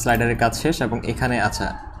নিব, আমাদের স্লাইডারের কাজ শেষ এবং এখানে, আচ্ছা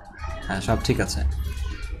হ্যাঁ সব ঠিক আছে।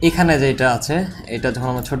 এখানে যেটা আছে এটা যখন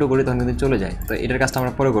আমরা ছোটো করি তখন কিন্তু চলে যায়, তো এটার কাজটা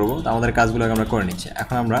আমরা পরে করবো। তো আমাদের কাজগুলো আমরা করে নিচ্ছি।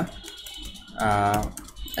 এখন আমরা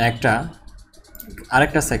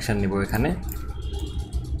আরেকটা সেকশন নিব। এখানে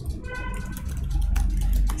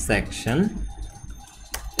সেকশন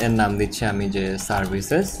এর নাম দিচ্ছি আমি যে সার্ভিস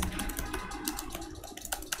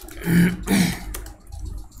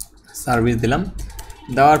দিলাম।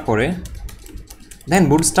 দেওয়ার পরে দেন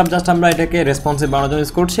বুটস্ট্র্যাপ জাস্ট আমরা এটাকে রেসপন্সিভ বানানোর জন্য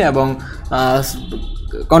ইউজ করছি এবং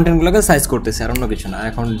কন্টেন্টগুলোকে সাইজ করতেছি, আর অন্য কিছু না।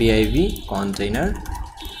 এখন ডিআইভি কন্টেইনার,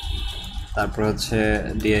 তারপর হচ্ছে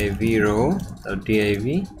ডিআইভি রো, তার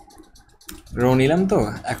ডিআইভি রো নিলাম। তো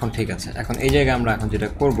এখন ঠিক আছে। এখন এই জায়গায় আমরা এখন যেটা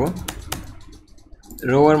করব,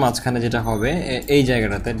 রো এর মাঝখানে যেটা হবে এই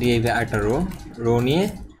জায়গাটাতে ডিআইভি একটা রো নিয়ে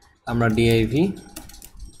আমরা ডিআইভি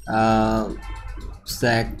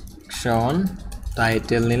সেকশন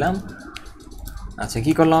টাইটেল নিলাম। আচ্ছা,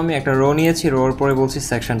 কি করলাম, আমি একটা রো নিয়েছি, রোর পরে বলছি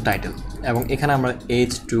সেকশন টাইটেল, এবং এখানে আমরা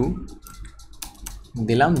H2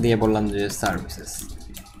 দিলাম, দিয়ে বললাম যে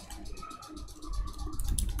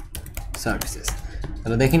সার্ভিসেস।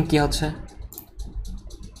 তাহলে দেখেন কি হচ্ছে,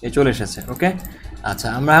 এই চলে এসেছে। ওকে, আচ্ছা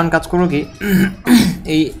আমরা এখন কাজ করবো কি,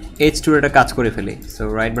 এই H2 এটা কাজ করে ফেলি। সো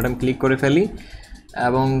রাইট বাটন ক্লিক করে ফেলি,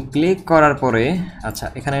 এবং ক্লিক করার পরে আচ্ছা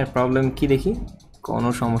এখানে প্রবলেম কি দেখি, কোনো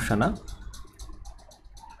সমস্যা না,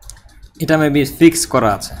 এটা মেবি ফিক্স করা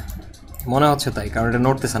আছে মনে হচ্ছে, তাই কারণ এটা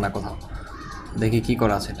নড়তেছে না কোথাও। দেখি কি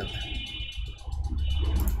করা আছে এটাতে।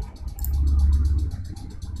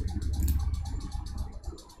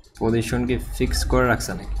 পজিশন কি ফিক্স করে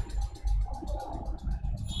রাখছে নাকি?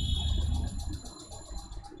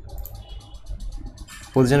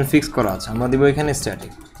 পজিশন ফিক্স করা আছে, আমরা দিব এখানে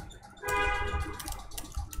স্ট্যাটিক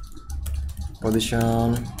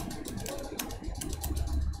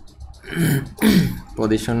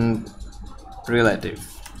পজিশন রিলেটিভ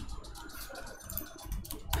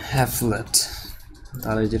অ্যাফলেট।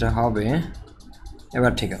 তাহলে যেটা হবে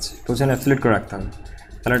এবার ঠিক আছে, পজিশন অ্যাফলেট করে রাখতে হবে,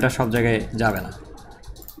 তাহলে এটা সব জায়গায় যাবে না।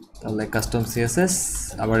 তাহলে কাস্টম সিএসএস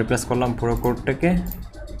আবার রিপ্লেস করলাম পুরো কোডটাকে।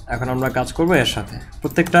 এখন আমরা কাজ করবো এর সাথে,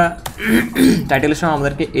 প্রত্যেকটা টাইটেলের সময়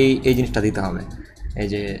আমাদেরকে এই জিনিসটা দিতে হবে, এই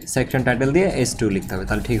যে সেকশন টাইটেল দিয়ে H2 লিখতে হবে,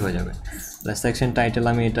 তাহলে ঠিক হয়ে যাবে। তাহলে সেকশন টাইটেল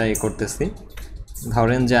আমি এটা করতেছি,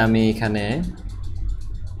 ধরেন যে আমি এখানে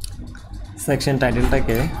সেকশন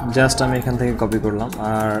টাইটেলটাকে জাস্ট আমি এখান থেকে কপি করলাম,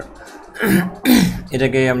 আর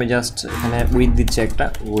এটাকে আমি জাস্ট এখানে উইথ দিচ্ছি, একটা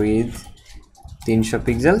উইথ 300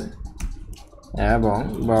 পিক্সেল এবং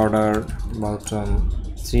বর্ডার বটম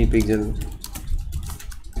 3 পিক্সেল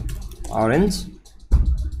অরেঞ্জ,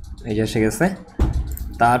 এই যে এসে গেছে।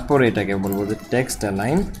 তারপরে এটাকে বলবো যে text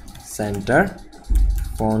align centre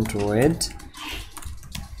font wait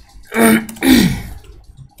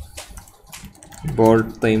bold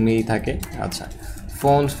তো এমনিই থাকে। আচ্ছা,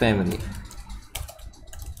 ফন্ট ফ্যামিলি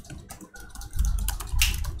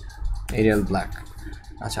এরিয়াল ব্ল্যাক।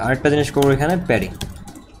 আচ্ছা, আরেকটা জিনিস করবো, এখানে প্যাডিং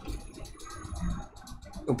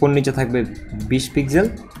উপর নিচে থাকবে 20 পিক্সেল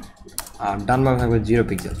আর ডান বামে থাকবে 0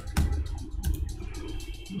 পিক্সেল।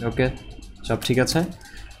 ওকে, সব ঠিক আছে,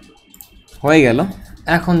 হয়ে গেল।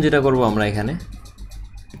 এখন যেটা করব আমরা এখানে,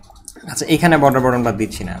 আচ্ছা এখানে বর্ডার বটনটা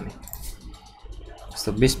দিচ্ছি না আমি,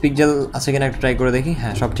 তো 20 পিক্সেল আছে কিনা একটু ট্রাই করে দেখি।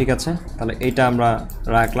 হ্যাঁ, সব ঠিক আছে, তাহলে এইটা আমরা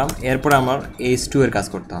রাখলাম। এরপর আমার H2 এর কাজ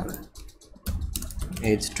করতে হবে।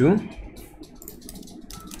 H2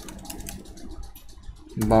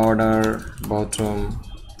 border bottom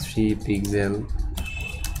 3 pixel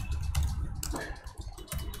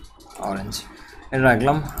orange, এটা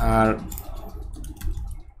রাখলাম। আর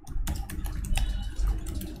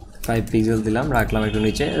 5 পিক্সেল দিলাম, রাখলাম একটু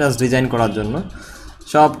নিচে, জাস্ট ডিজাইন করার জন্য।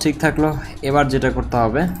 সব ঠিক থাকলো। এবার যেটা করতে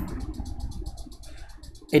হবে,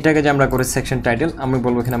 এটাকে যে আমরা করি সেকশন টাইটেল, আমি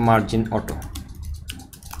বলবো এখানে মার্জিন অটো,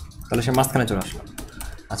 তাহলে সে মাঝখানে চলে আসলো।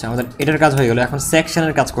 আচ্ছা, আমাদের এটার কাজ হয়ে গেল। এখন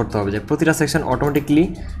সেকশনের কাজ করতে হবে, যে প্রতিটা সেকশন অটোমেটিকলি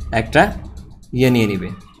একটা ইয়ে নিয়ে নিবে,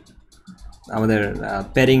 আমাদের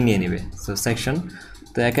প্যারিং নিয়ে নিবে। সো সেকশন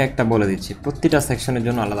তো একে একটা বলে দিচ্ছি, প্রতিটা সেকশনের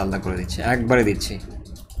জন্য আলাদা আলাদা করে দিচ্ছি, একবারে দিচ্ছি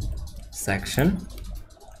সেকশন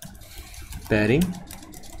প্যারিং।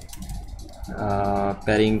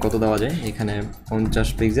 প্যারিং কত দেওয়া যায়, এখানে 50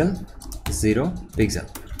 পিক্সেল 0 পিক্সেল,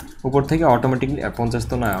 উপর থেকে অটোমেটিকলি 50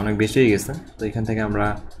 তো না, অনেক বেশি হয়ে গেছে, তো এখান থেকে আমরা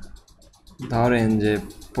ধরেন যে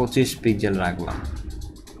 25 পিক্সেল রাখলাম,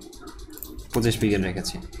 25 পিক্সেল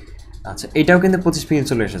রেখেছি। আচ্ছা, এটাও কিন্তু 25 পিক্সেল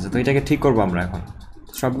চলে এসেছে, তো এটাকে ঠিক করবো আমরা। এখন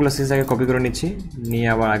সবগুলো সিরিজটাকে কপি করে নিচ্ছি, নিয়ে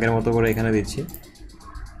আবার আগের মতো করে এখানে দিচ্ছি।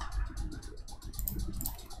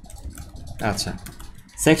 আচ্ছা,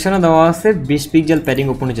 সেকশনে দেওয়া আছে 20 পিক্সেল প্যাডিং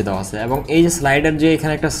উপর নিচে দেওয়া আছে, এবং এই যে স্লাইডার যে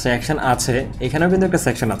এখানে একটা সেকশন আছে, এখানেও কিন্তু একটা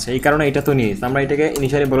সেকশন আছে, এই কারণে এটা তো নিয়ে আমরা এটাকে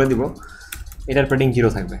ইনিশিয়ালি বলে দিব এটার প্যাডিং 0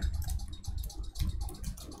 থাকবে,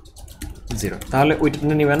 0, তাহলে ওইটা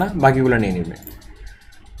নেবে না, বাকিগুলো নিয়ে নেবে।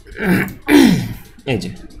 এই যে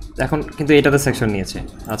এখন কিন্তু এটাতে সেকশন নিয়েছে।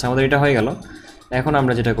 আচ্ছা, আমাদের এটা হয়ে গেল। এখন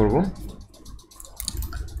আমরা যেটা করব,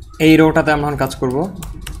 এই রোটাতে আমরা এখন কাজ করব,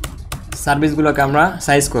 সার্ভিসগুলোকে আমরা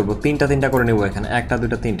সাইজ করব, তিনটা করে নেব এখানে, একটা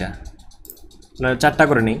দুটো তিনটা, চারটা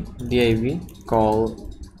করে নিই। div call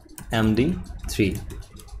md3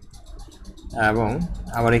 এবং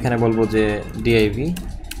আবার এখানে বলবো যে div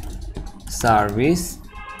সার্ভিস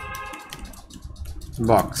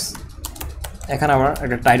বক্স। এখানে আবার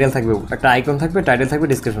একটা টাইটেল থাকবে, একটা আইকন থাকবে, টাইটেল থাকবে,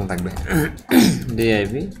 ডেসক্রিপশন থাকবে।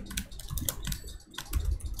 div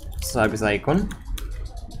service icon,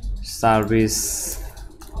 service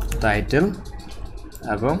title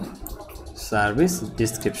এবং সার্ভিস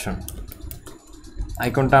ডেসক্রিপশন।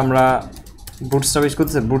 আইকনটা আমরা বুটস্ট্র্যাপ ইউজ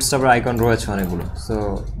করতেছি, বুটস্ট্র্যাপের আইকন রয়েছে অনেকগুলো। সো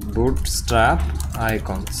বুটস্ট্র্যাপ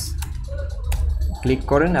আইকনস ক্লিক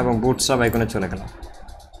করেন এবং বুটস্ট্র্যাপ আইকনে চলে গেলাম।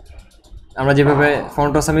 আমরা যেভাবে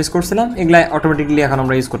ফন্ট আসাম ইউজ করছিলাম এগুলা অটোমেটিকলি এখন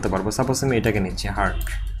আমরা ইউজ করতে পারবো। সাপোজ আমি এটাকে নিচ্ছি হার্ট।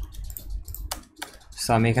 সো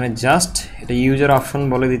আমি এখানে জাস্ট এটা ইউজার অপশন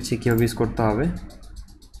বলে দিচ্ছি কীভাবে ইউজ করতে হবে।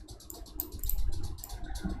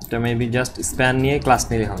 এটা মেবি জাস্ট স্প্যান নিয়ে ক্লাস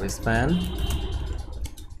নিলে হবে, স্প্যান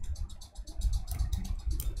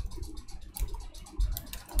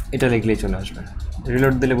এটা লিখলেই চলে আসবে।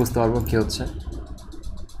 রিলোড দিলে বুঝতে পারবো কী হচ্ছে।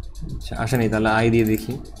 আচ্ছা, আসেনি, তাহলে আই দিয়ে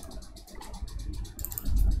দেখি,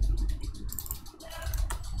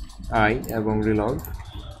 আই এবং রিলোড।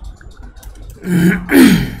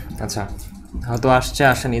 আচ্ছা, হয়তো আসছে,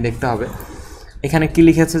 আসেনি, দেখতে হবে। এখানে কি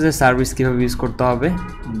লিখেছে যে সার্ভিস কীভাবে ইউজ করতে হবে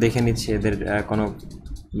দেখে নিচ্ছি, এদের কোনো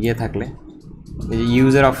ইয়ে থাকলে। এই যে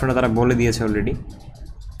ইউজার অপশনটা তারা বলে দিয়েছে অলরেডি,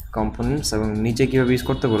 কম্পোনেন্টস এবং নিচে কীভাবে ইউজ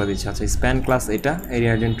করতে বলে দিচ্ছে। আচ্ছা, স্প্যান ক্লাস এটা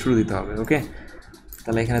এরিয়া আইডেন্টি ট্রু দিতে হবে। ওকে,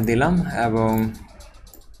 তাহলে এখানে দিলাম এবং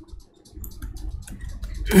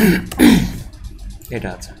এটা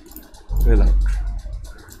আছে রিলোড।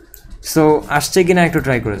 সো আসছে কিনা একটু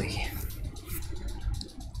ট্রাই করে দেখি।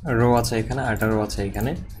 রো আছে এখানে, 8টা রো আছে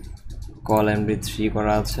এখানে, কল md3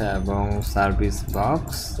 করা আছে এবং service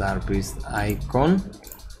box, service icon,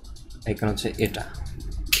 icon হচ্ছে এটা।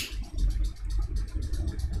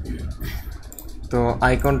 তো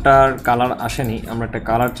আইকনটার কালার আসেনি, আমরা একটা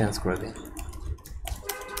কালার চেঞ্জ করে দিই।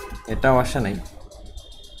 এটাও আসে নাই,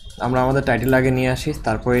 আমরা আমাদের টাইটেল আগে নিয়ে আসি,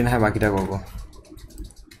 তারপরেই না হয় বাকিটা করবো।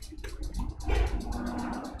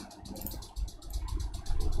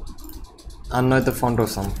 আর নয়তো font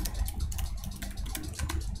Assam,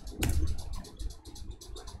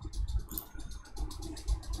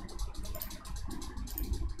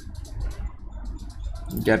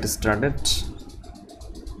 get started,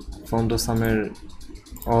 font আসামের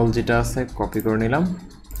অল যেটা আছে কপি করে নিলাম,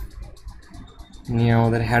 নিয়ে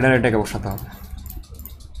আমাদের হেডার এটাকে বসাতে হবে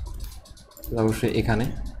অবশ্যই এখানে।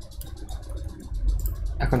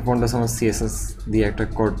 এখন ফন্ট আসাম সিএসএস দিয়ে একটা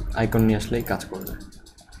কোড আইকন নিয়ে আসলেই কাজ করবে।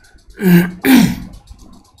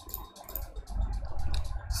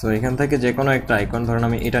 সো এখান থেকে যে কোনো একটা আইকন, ধরুন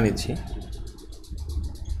আমি এটা নিচ্ছি,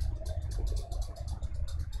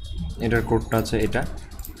 এটার কোডটা আছে এটা,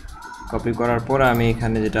 কপি করার পর আমি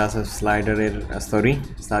এখানে যেটা আছে স্লাইডারের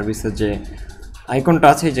সার্ভিসের যে আইকনটা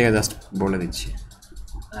আছে এই জায়গায় জাস্ট বলে দিচ্ছি,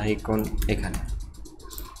 আইকন এখানে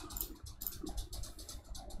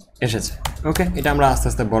এসেছে। ওকে, এটা আমরা আস্তে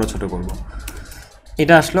আস্তে বড় ছোট করব।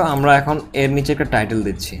 এটা আসলো, আমরা এখন এর নিচে একটা টাইটেল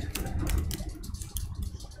দিচ্ছি,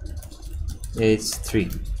 H3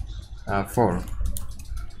 4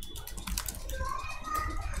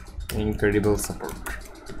 incredible support,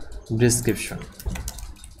 description।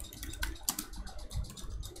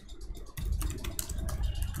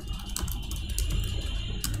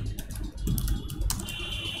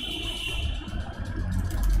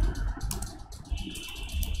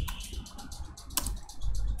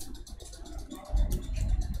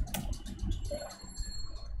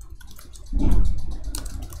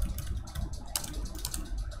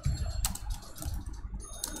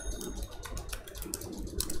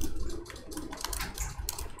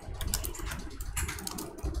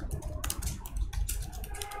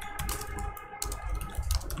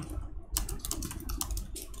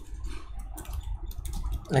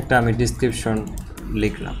 একটা আমি ডিসক্রিপশন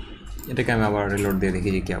লিখলাম, এটাকে আমি আবার রিলোড দিয়ে দেখি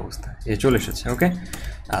যে কী অবস্থা, এ চলে এসেছে। ওকে,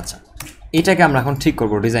 আচ্ছা, এটাকে আমরা এখন ঠিক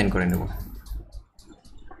করব, ডিজাইন করে নেব।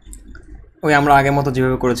 ওই আমরা আগের মতো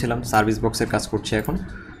যেভাবে করেছিলাম সার্ভিস বক্সের কাজ করছি এখন।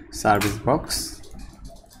 সার্ভিস বক্স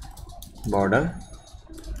বর্ডার,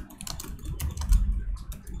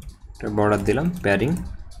 বর্ডার দিলাম, padding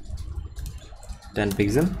 10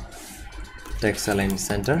 pixel, text align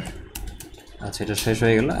centre. আচ্ছা, এটা শেষ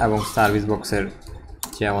হয়ে গেল। এবং সার্ভিস বক্সের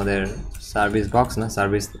যে আমাদের সার্ভিস বক্স না,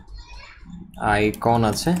 সার্ভিস আইকন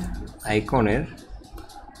আছে, আইকনের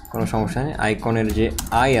কোনো সমস্যা নেই। আইকনের যে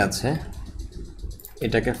আই আছে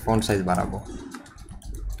এটাকে ফন্ট সাইজ বাড়াবো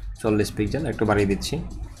 40 পিক্সেল, একটু বাড়িয়ে দিচ্ছি।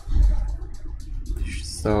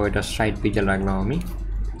 সো এটা 60 পিক্সেল রাখলাম আমি।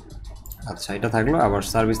 আচ্ছা, এটা থাকলো। আবার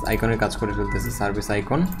সার্ভিস আইকনের কাজ করে ফেলতেছি। Service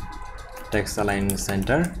icon, text align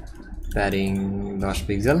centre, pairing 10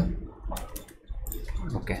 pixel.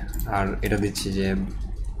 ওকে, আর এটা দিচ্ছি যে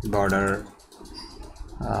border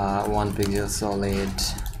 1 pixel solid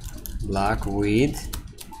black with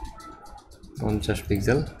 50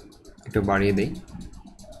 pixel, একটু বাড়িয়ে দিই।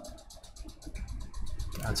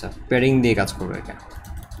 আচ্ছা, প্যারিং দিয়ে কাজ করবো। এটা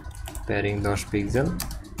প্যারিং 10 পিক্সেল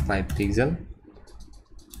 5 পিক্সেল।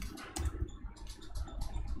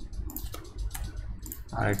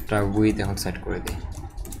 আর একটা উইথ এখন সেট করে দিই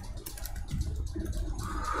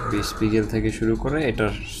 20 পিক্সেল থেকে শুরু করে,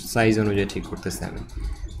 এটার সাইজ অনুযায়ী ঠিক করতেছি আমি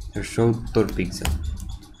 70 পিক্সেল।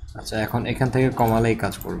 আচ্ছা, এখন এখান থেকে কমালেই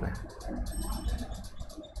কাজ করবে।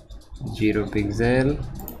 0 পিক্সেল।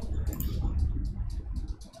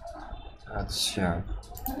 আচ্ছা,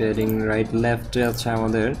 প্যারিং রাইট লেফটে আছে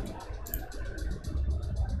আমাদের।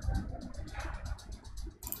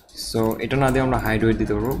 সো এটা না দিয়ে আমরা হাইট ওয়েট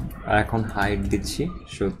দিতে পারবো। আর এখন হাইট দিচ্ছি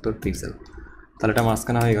 70 পিক্সেল। তাহলে এটা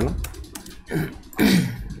মাঝখানে হয়ে গেল।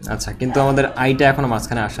 আচ্ছা, কিন্তু আমাদের আইটা এখনো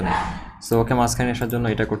মাঝখানে আসে নাই। সো ওকে মাঝখানে আসার জন্য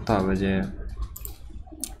এটা করতে হবে যে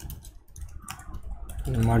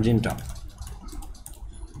মার্জিনটা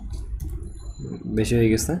বেশি হয়ে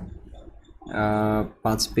গেছে,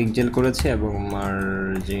 5 পিক্সেল করেছে, এবং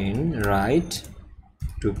মার্জিন রাইট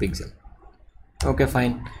 2 পিক্সেল। ওকে,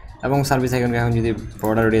 ফাইন। এবং সার্ভিস আইকনকে এখন যদি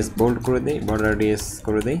বর্ডার রেডিয়াস বোল্ড করে দিই, বর্ডার রেডিয়াস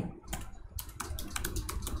করে দিই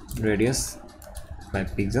রেডিয়াস 5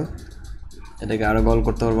 পিক্সেল। এটাকে আরও গোল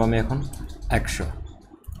করতে পারবো আমি এখন 100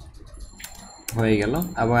 হয়ে গেল।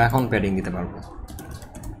 এবং এখন প্যাডিং দিতে পারবো।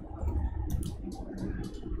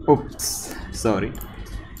 উপস, সরি,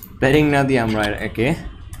 প্যাডিং না দিয়ে আমরা একে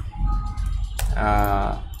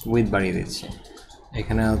উইথ বাড়িয়ে দিচ্ছি।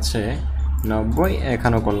 এখানে আছে 90,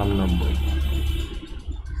 এখানেও করলাম 90।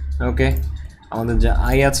 ওকে, আমাদের যে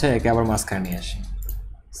আই আছে একে আবার মাঝখানে নিয়ে আসি।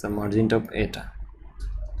 সো মার্জিনটা এটা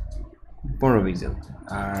 15 পিক্সেল,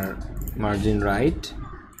 আর মার্জিন রাইট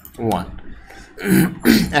 1।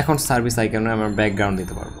 এখন সার্ভিস আইকনে আমরা ব্যাকগ্রাউন্ড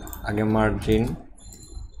দিতে পারবো। আগে মার্জিন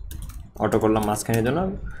অটো করলাম মাঝখানের জন্য,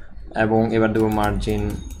 এবং এবার দেবো margin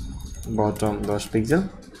bottom 10 pixel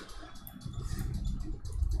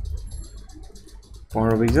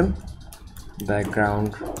 15 pixel,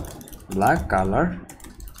 background black, colour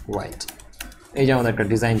white. এই যে আমাদের একটা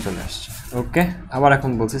ডিজাইন চলে আসছে। ওকে, আবার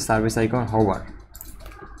এখন বলছি সার্ভিস আইকন হোভার।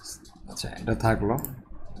 আচ্ছা, এটা থাকলো।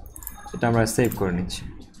 এটা আমরা সেভ করে নিচ্ছি।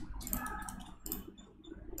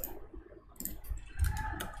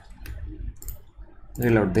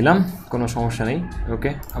 রিলোড দিলাম, কোনো সমস্যা নেই।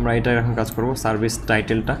 ওকে, আমরা এটা এখন কাজ করব। সার্ভিস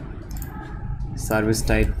টাইটেলটা, সার্ভিস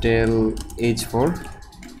টাইটেল H4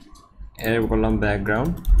 এর করলাম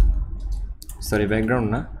ব্যাকগ্রাউন্ড, সরি ব্যাকগ্রাউন্ড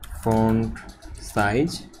না, ফন্ট সাইজ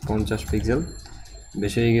 50 পিক্সেল,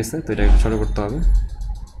 বেশি হয়ে গেছে, তো এটা ছোটো করতে হবে।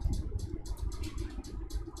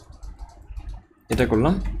 এটা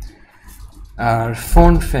করলাম। আর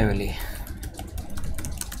ফন্ট ফ্যামিলি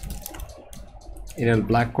এটা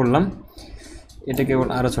ব্ল্যাক করলাম, এটা কেবল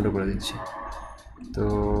আরও ছোটো করে দিচ্ছি। তো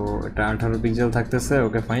এটা 18 পিক্সেল থাকতেছে।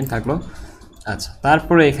 ওকে, ফাইন থাকলো। আচ্ছা,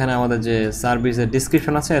 তারপরে এখানে আমাদের যে সার্ভিসের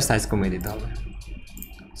ডিসক্রিপশন আছে এর সাইজ কমিয়ে দিতে হবে।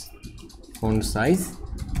 ফন্ট সাইজ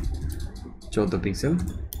 14 পিক্সেল,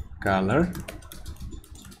 কালার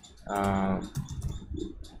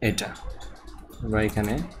এটা, বা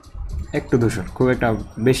এখানে একটু ধূসর, খুব একটা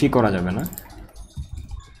বেশি করা যাবে না।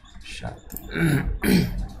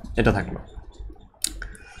 এটা থাকলো।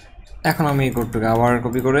 এখন আমি কোডটাকে আবার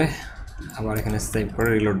কপি করে আবার এখানে সেভ করে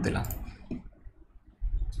রিলোড দিলাম।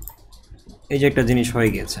 এই যে একটা জিনিস হয়ে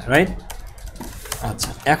গেছে, রাইট? আচ্ছা,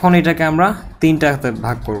 এখন এটাকে আমরা তিনটাতে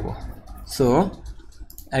ভাগ করব। সো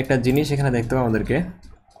একটা জিনিস এখানে দেখতে পাবো আমাদেরকে,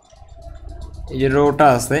 এই যে রোটা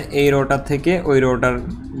আছে, এই রোটার থেকে ওই রোটার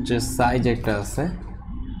যে সাইজ একটা আছে,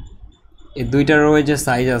 এই দুইটা রোয়ের যে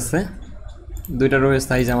সাইজ আছে, দুইটা রোয়ের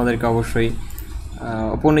সাইজ আমাদেরকে অবশ্যই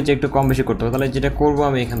উপর নিচে একটু কম বেশি করতে হবে। তাহলে যেটা করব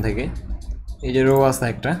আমি এখান থেকে, এই যে রো আছে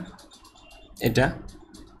একটা, এটা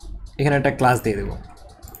এখানে একটা ক্লাস দিয়ে দেব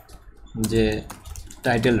যে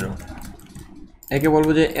টাইটেল রো, একে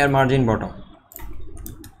বলবো যে এর margin bottom,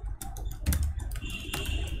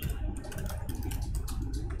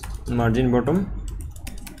 margin bottom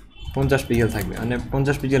 50 pixel থাকবে, মানে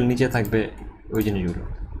 50 পিক্সেল নিচে থাকবে ওই জিনিসগুলো।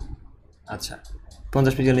 আচ্ছা,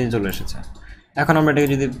 50 পিক্সেল নিচে চলে এসেছে। এখন আমরা এটাকে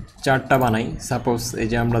যদি চারটা বানাই, সাপোজ এই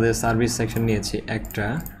যে আমাদের সার্ভিস সেকশন নিয়েছি একটা,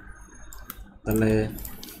 তাহলে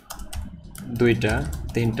দুইটা,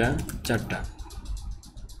 তিনটা, চারটা,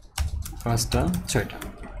 5টা 6টা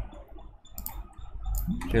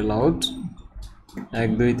টেল আউট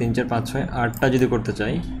 1 2 3 4 5 6 8টা যদি করতে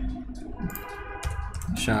চাই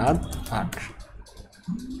 7 8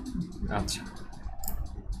 আচ্ছা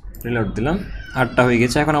রিলোড দিলাম 8টা হয়ে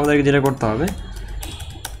গেছে এখন আমাদেরকে যেটা করতে হবে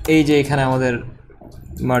এই যে এখানে আমাদের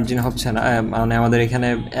মার্জিন হচ্ছে না মানে আমাদের এখানে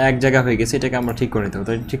এক জায়গা হয়ে গেছে এটাকে আমরা ঠিক করে নিতে হবে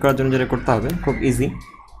তো ঠিক করার জন্য যেটা করতে হবে খুব ইজি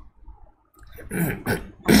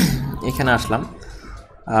এখানে আসলাম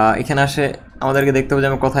এখানে আসে আমাদেরকে দেখতে হবে যে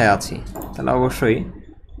আমরা কোথায় আছি তাহলে অবশ্যই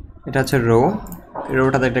এটা হচ্ছে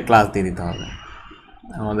রোটাতে একটা ক্লাস দিয়ে দিতে হবে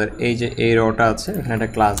আমাদের এই যে এই রোটা আছে এখানে একটা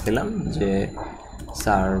ক্লাস দিলাম যে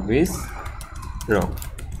সার্ভিস রো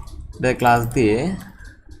এটা ক্লাস দিয়ে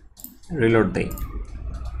রিলোড দেই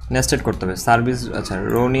নেস্টেড করতে হবে সার্ভিস আচ্ছা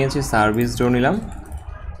রো নিয়েছি সার্ভিস রো নিলাম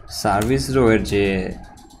সার্ভিস রো এর যে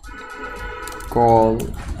কল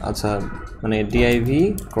আচ্ছা মানে ডিআইভি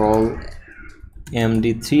কল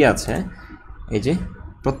md3 আছে এই যে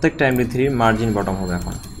প্রত্যেকটা md3 মার্জিন বটম হবে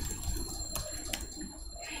এখন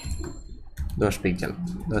 10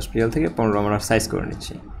 পিক্সেল থেকে 15 আমরা সাইজ করে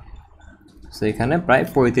নিচ্ছি সো এখানে প্রায়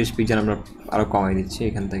 35 পিক্সেল আমরা আরও কমাই দিচ্ছি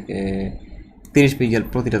এখান থেকে 30 পিক্সেল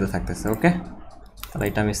প্রতিটাতে থাকতেছে ওকে তাহলে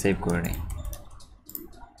এটা আমি সেভ করে নিই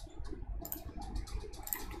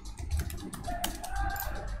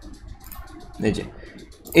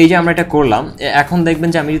এই যে আমরা এটা করলাম এখন দেখবেন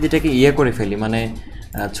যে আমি যদি এটাকে করে ফেলি মানে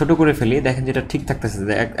ছোট করে ফেলি দেখেন যেটা ঠিক থাকতেছে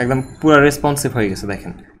একদম পুরো রেসপন্সিভ হয়ে গেছে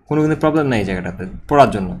দেখেন কোনো কিন্তু প্রবলেম নেই এই জায়গাটাতে পড়ার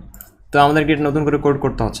জন্য তো আমাদেরকে এটা নতুন করে কোড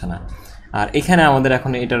করতে হচ্ছে না আর এখানে আমাদের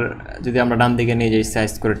এখন এটার যদি আমরা ডান দিকে নিয়ে যাই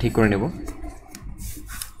সাইজ করে ঠিক করে নেব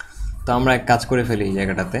তো আমরা এক কাজ করে ফেলি এই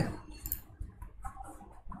জায়গাটাতে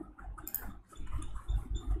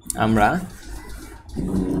আমরা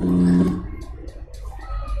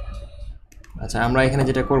আচ্ছা আমরা এখানে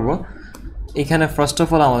যেটা করব এখানে ফার্স্ট অফ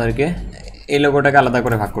অল আমাদেরকে এই লোগোটাকে আলাদা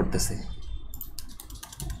করে ভাগ করতেছি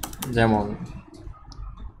যেমন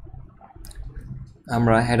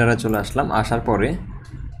আমরা হেডারে চলে আসলাম আসার পরে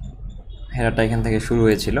হেডারটা এখান থেকে শুরু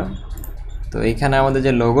হয়েছিল তো এইখানে আমাদের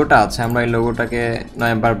যে লোগোটা আছে আমরা এই লোগোটাকে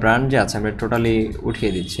নয়বার ব্র্যান্ড যে আছে আমরা টোটালি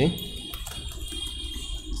উঠিয়ে দিচ্ছি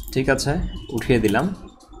ঠিক আছে উঠিয়ে দিলাম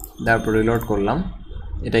তারপর রিলোড করলাম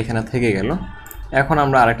এটা এখানে থেকে গেল এখন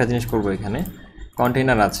আমরা আরেকটা জিনিস করব এখানে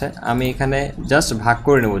কন্টেইনার আছে আমি এখানে জাস্ট ভাগ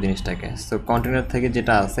করে নেব জিনিসটাকে সো কন্টেইনার থেকে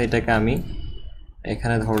যেটা আছে এটাকে আমি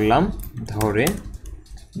এখানে ধরলাম ধরে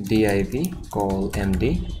div call md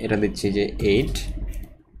এটা দিচ্ছি যে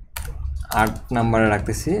 8 নম্বরে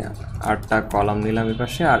রাখতেছি 8টা কলাম নিলাম এই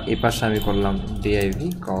পাশে আর এই পাশে আমি করলাম div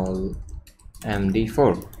call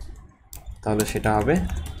md4 তাহলে সেটা হবে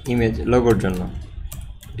ইমেজ লোগোর জন্য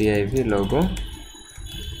div logo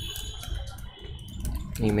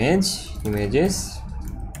images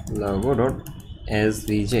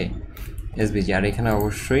logo.svg আর এখানে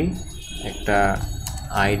অবশ্যই একটা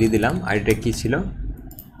আইডি দিলাম আইডিটা কি ছিল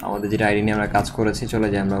আমাদের যেটা আইডি নিয়ে আমরা কাজ করেছি চলে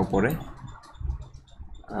যাই আমরা উপরে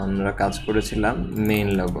আমরা কাজ করেছিলাম মেইন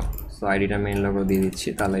লোগো সো আইডিটা মেইন লোগো দিয়ে দিচ্ছি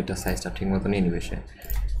তাহলে এটা সাইজটা ঠিকমতো নিয়ে নেবে সে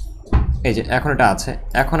এই যে এখন এটা আছে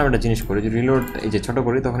এখন আমরা একটা জিনিস করি যদি রিলোড এই যে ছোটো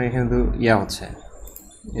করি তখন এখানে কিন্তু হচ্ছে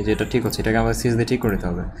এই যে এটা ঠিক হচ্ছে এটাকে আমাদের সিজ দিয়ে ঠিক করে নিতে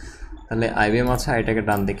হবে তাহলে আইবিএম আছে এটাকে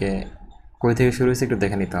ডান দিকে কই থেকে শুরু হয়েছে একটু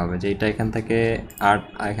দেখে নিতে হবে যে এটা এখান থেকে 8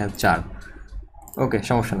 আর এখানে 4 ওকে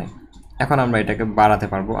সমস্যা নেই এখন আমরা এটাকে বাড়াতে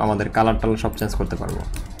পারবো আমাদের কালার টালার সব চেঞ্জ করতে পারবো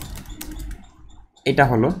এটা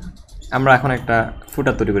হলো আমরা এখন একটা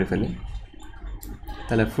ফুটার তৈরি করে ফেলি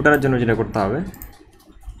তাহলে ফুটারের জন্য যেটা করতে হবে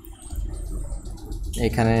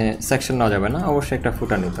এখানে সেকশন নেওয়া যাবে না অবশ্যই একটা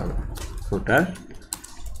ফুটার নিতে হবে ফুটার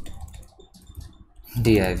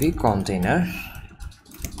div কন্টেইনার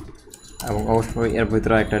এবং অবশ্যই এর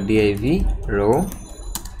ভিতরে একটা div রো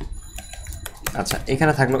আচ্ছা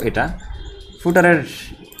এখানে থাকলো এটা ফুটারের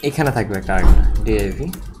এখানে থাকবে একটা আরেকটা div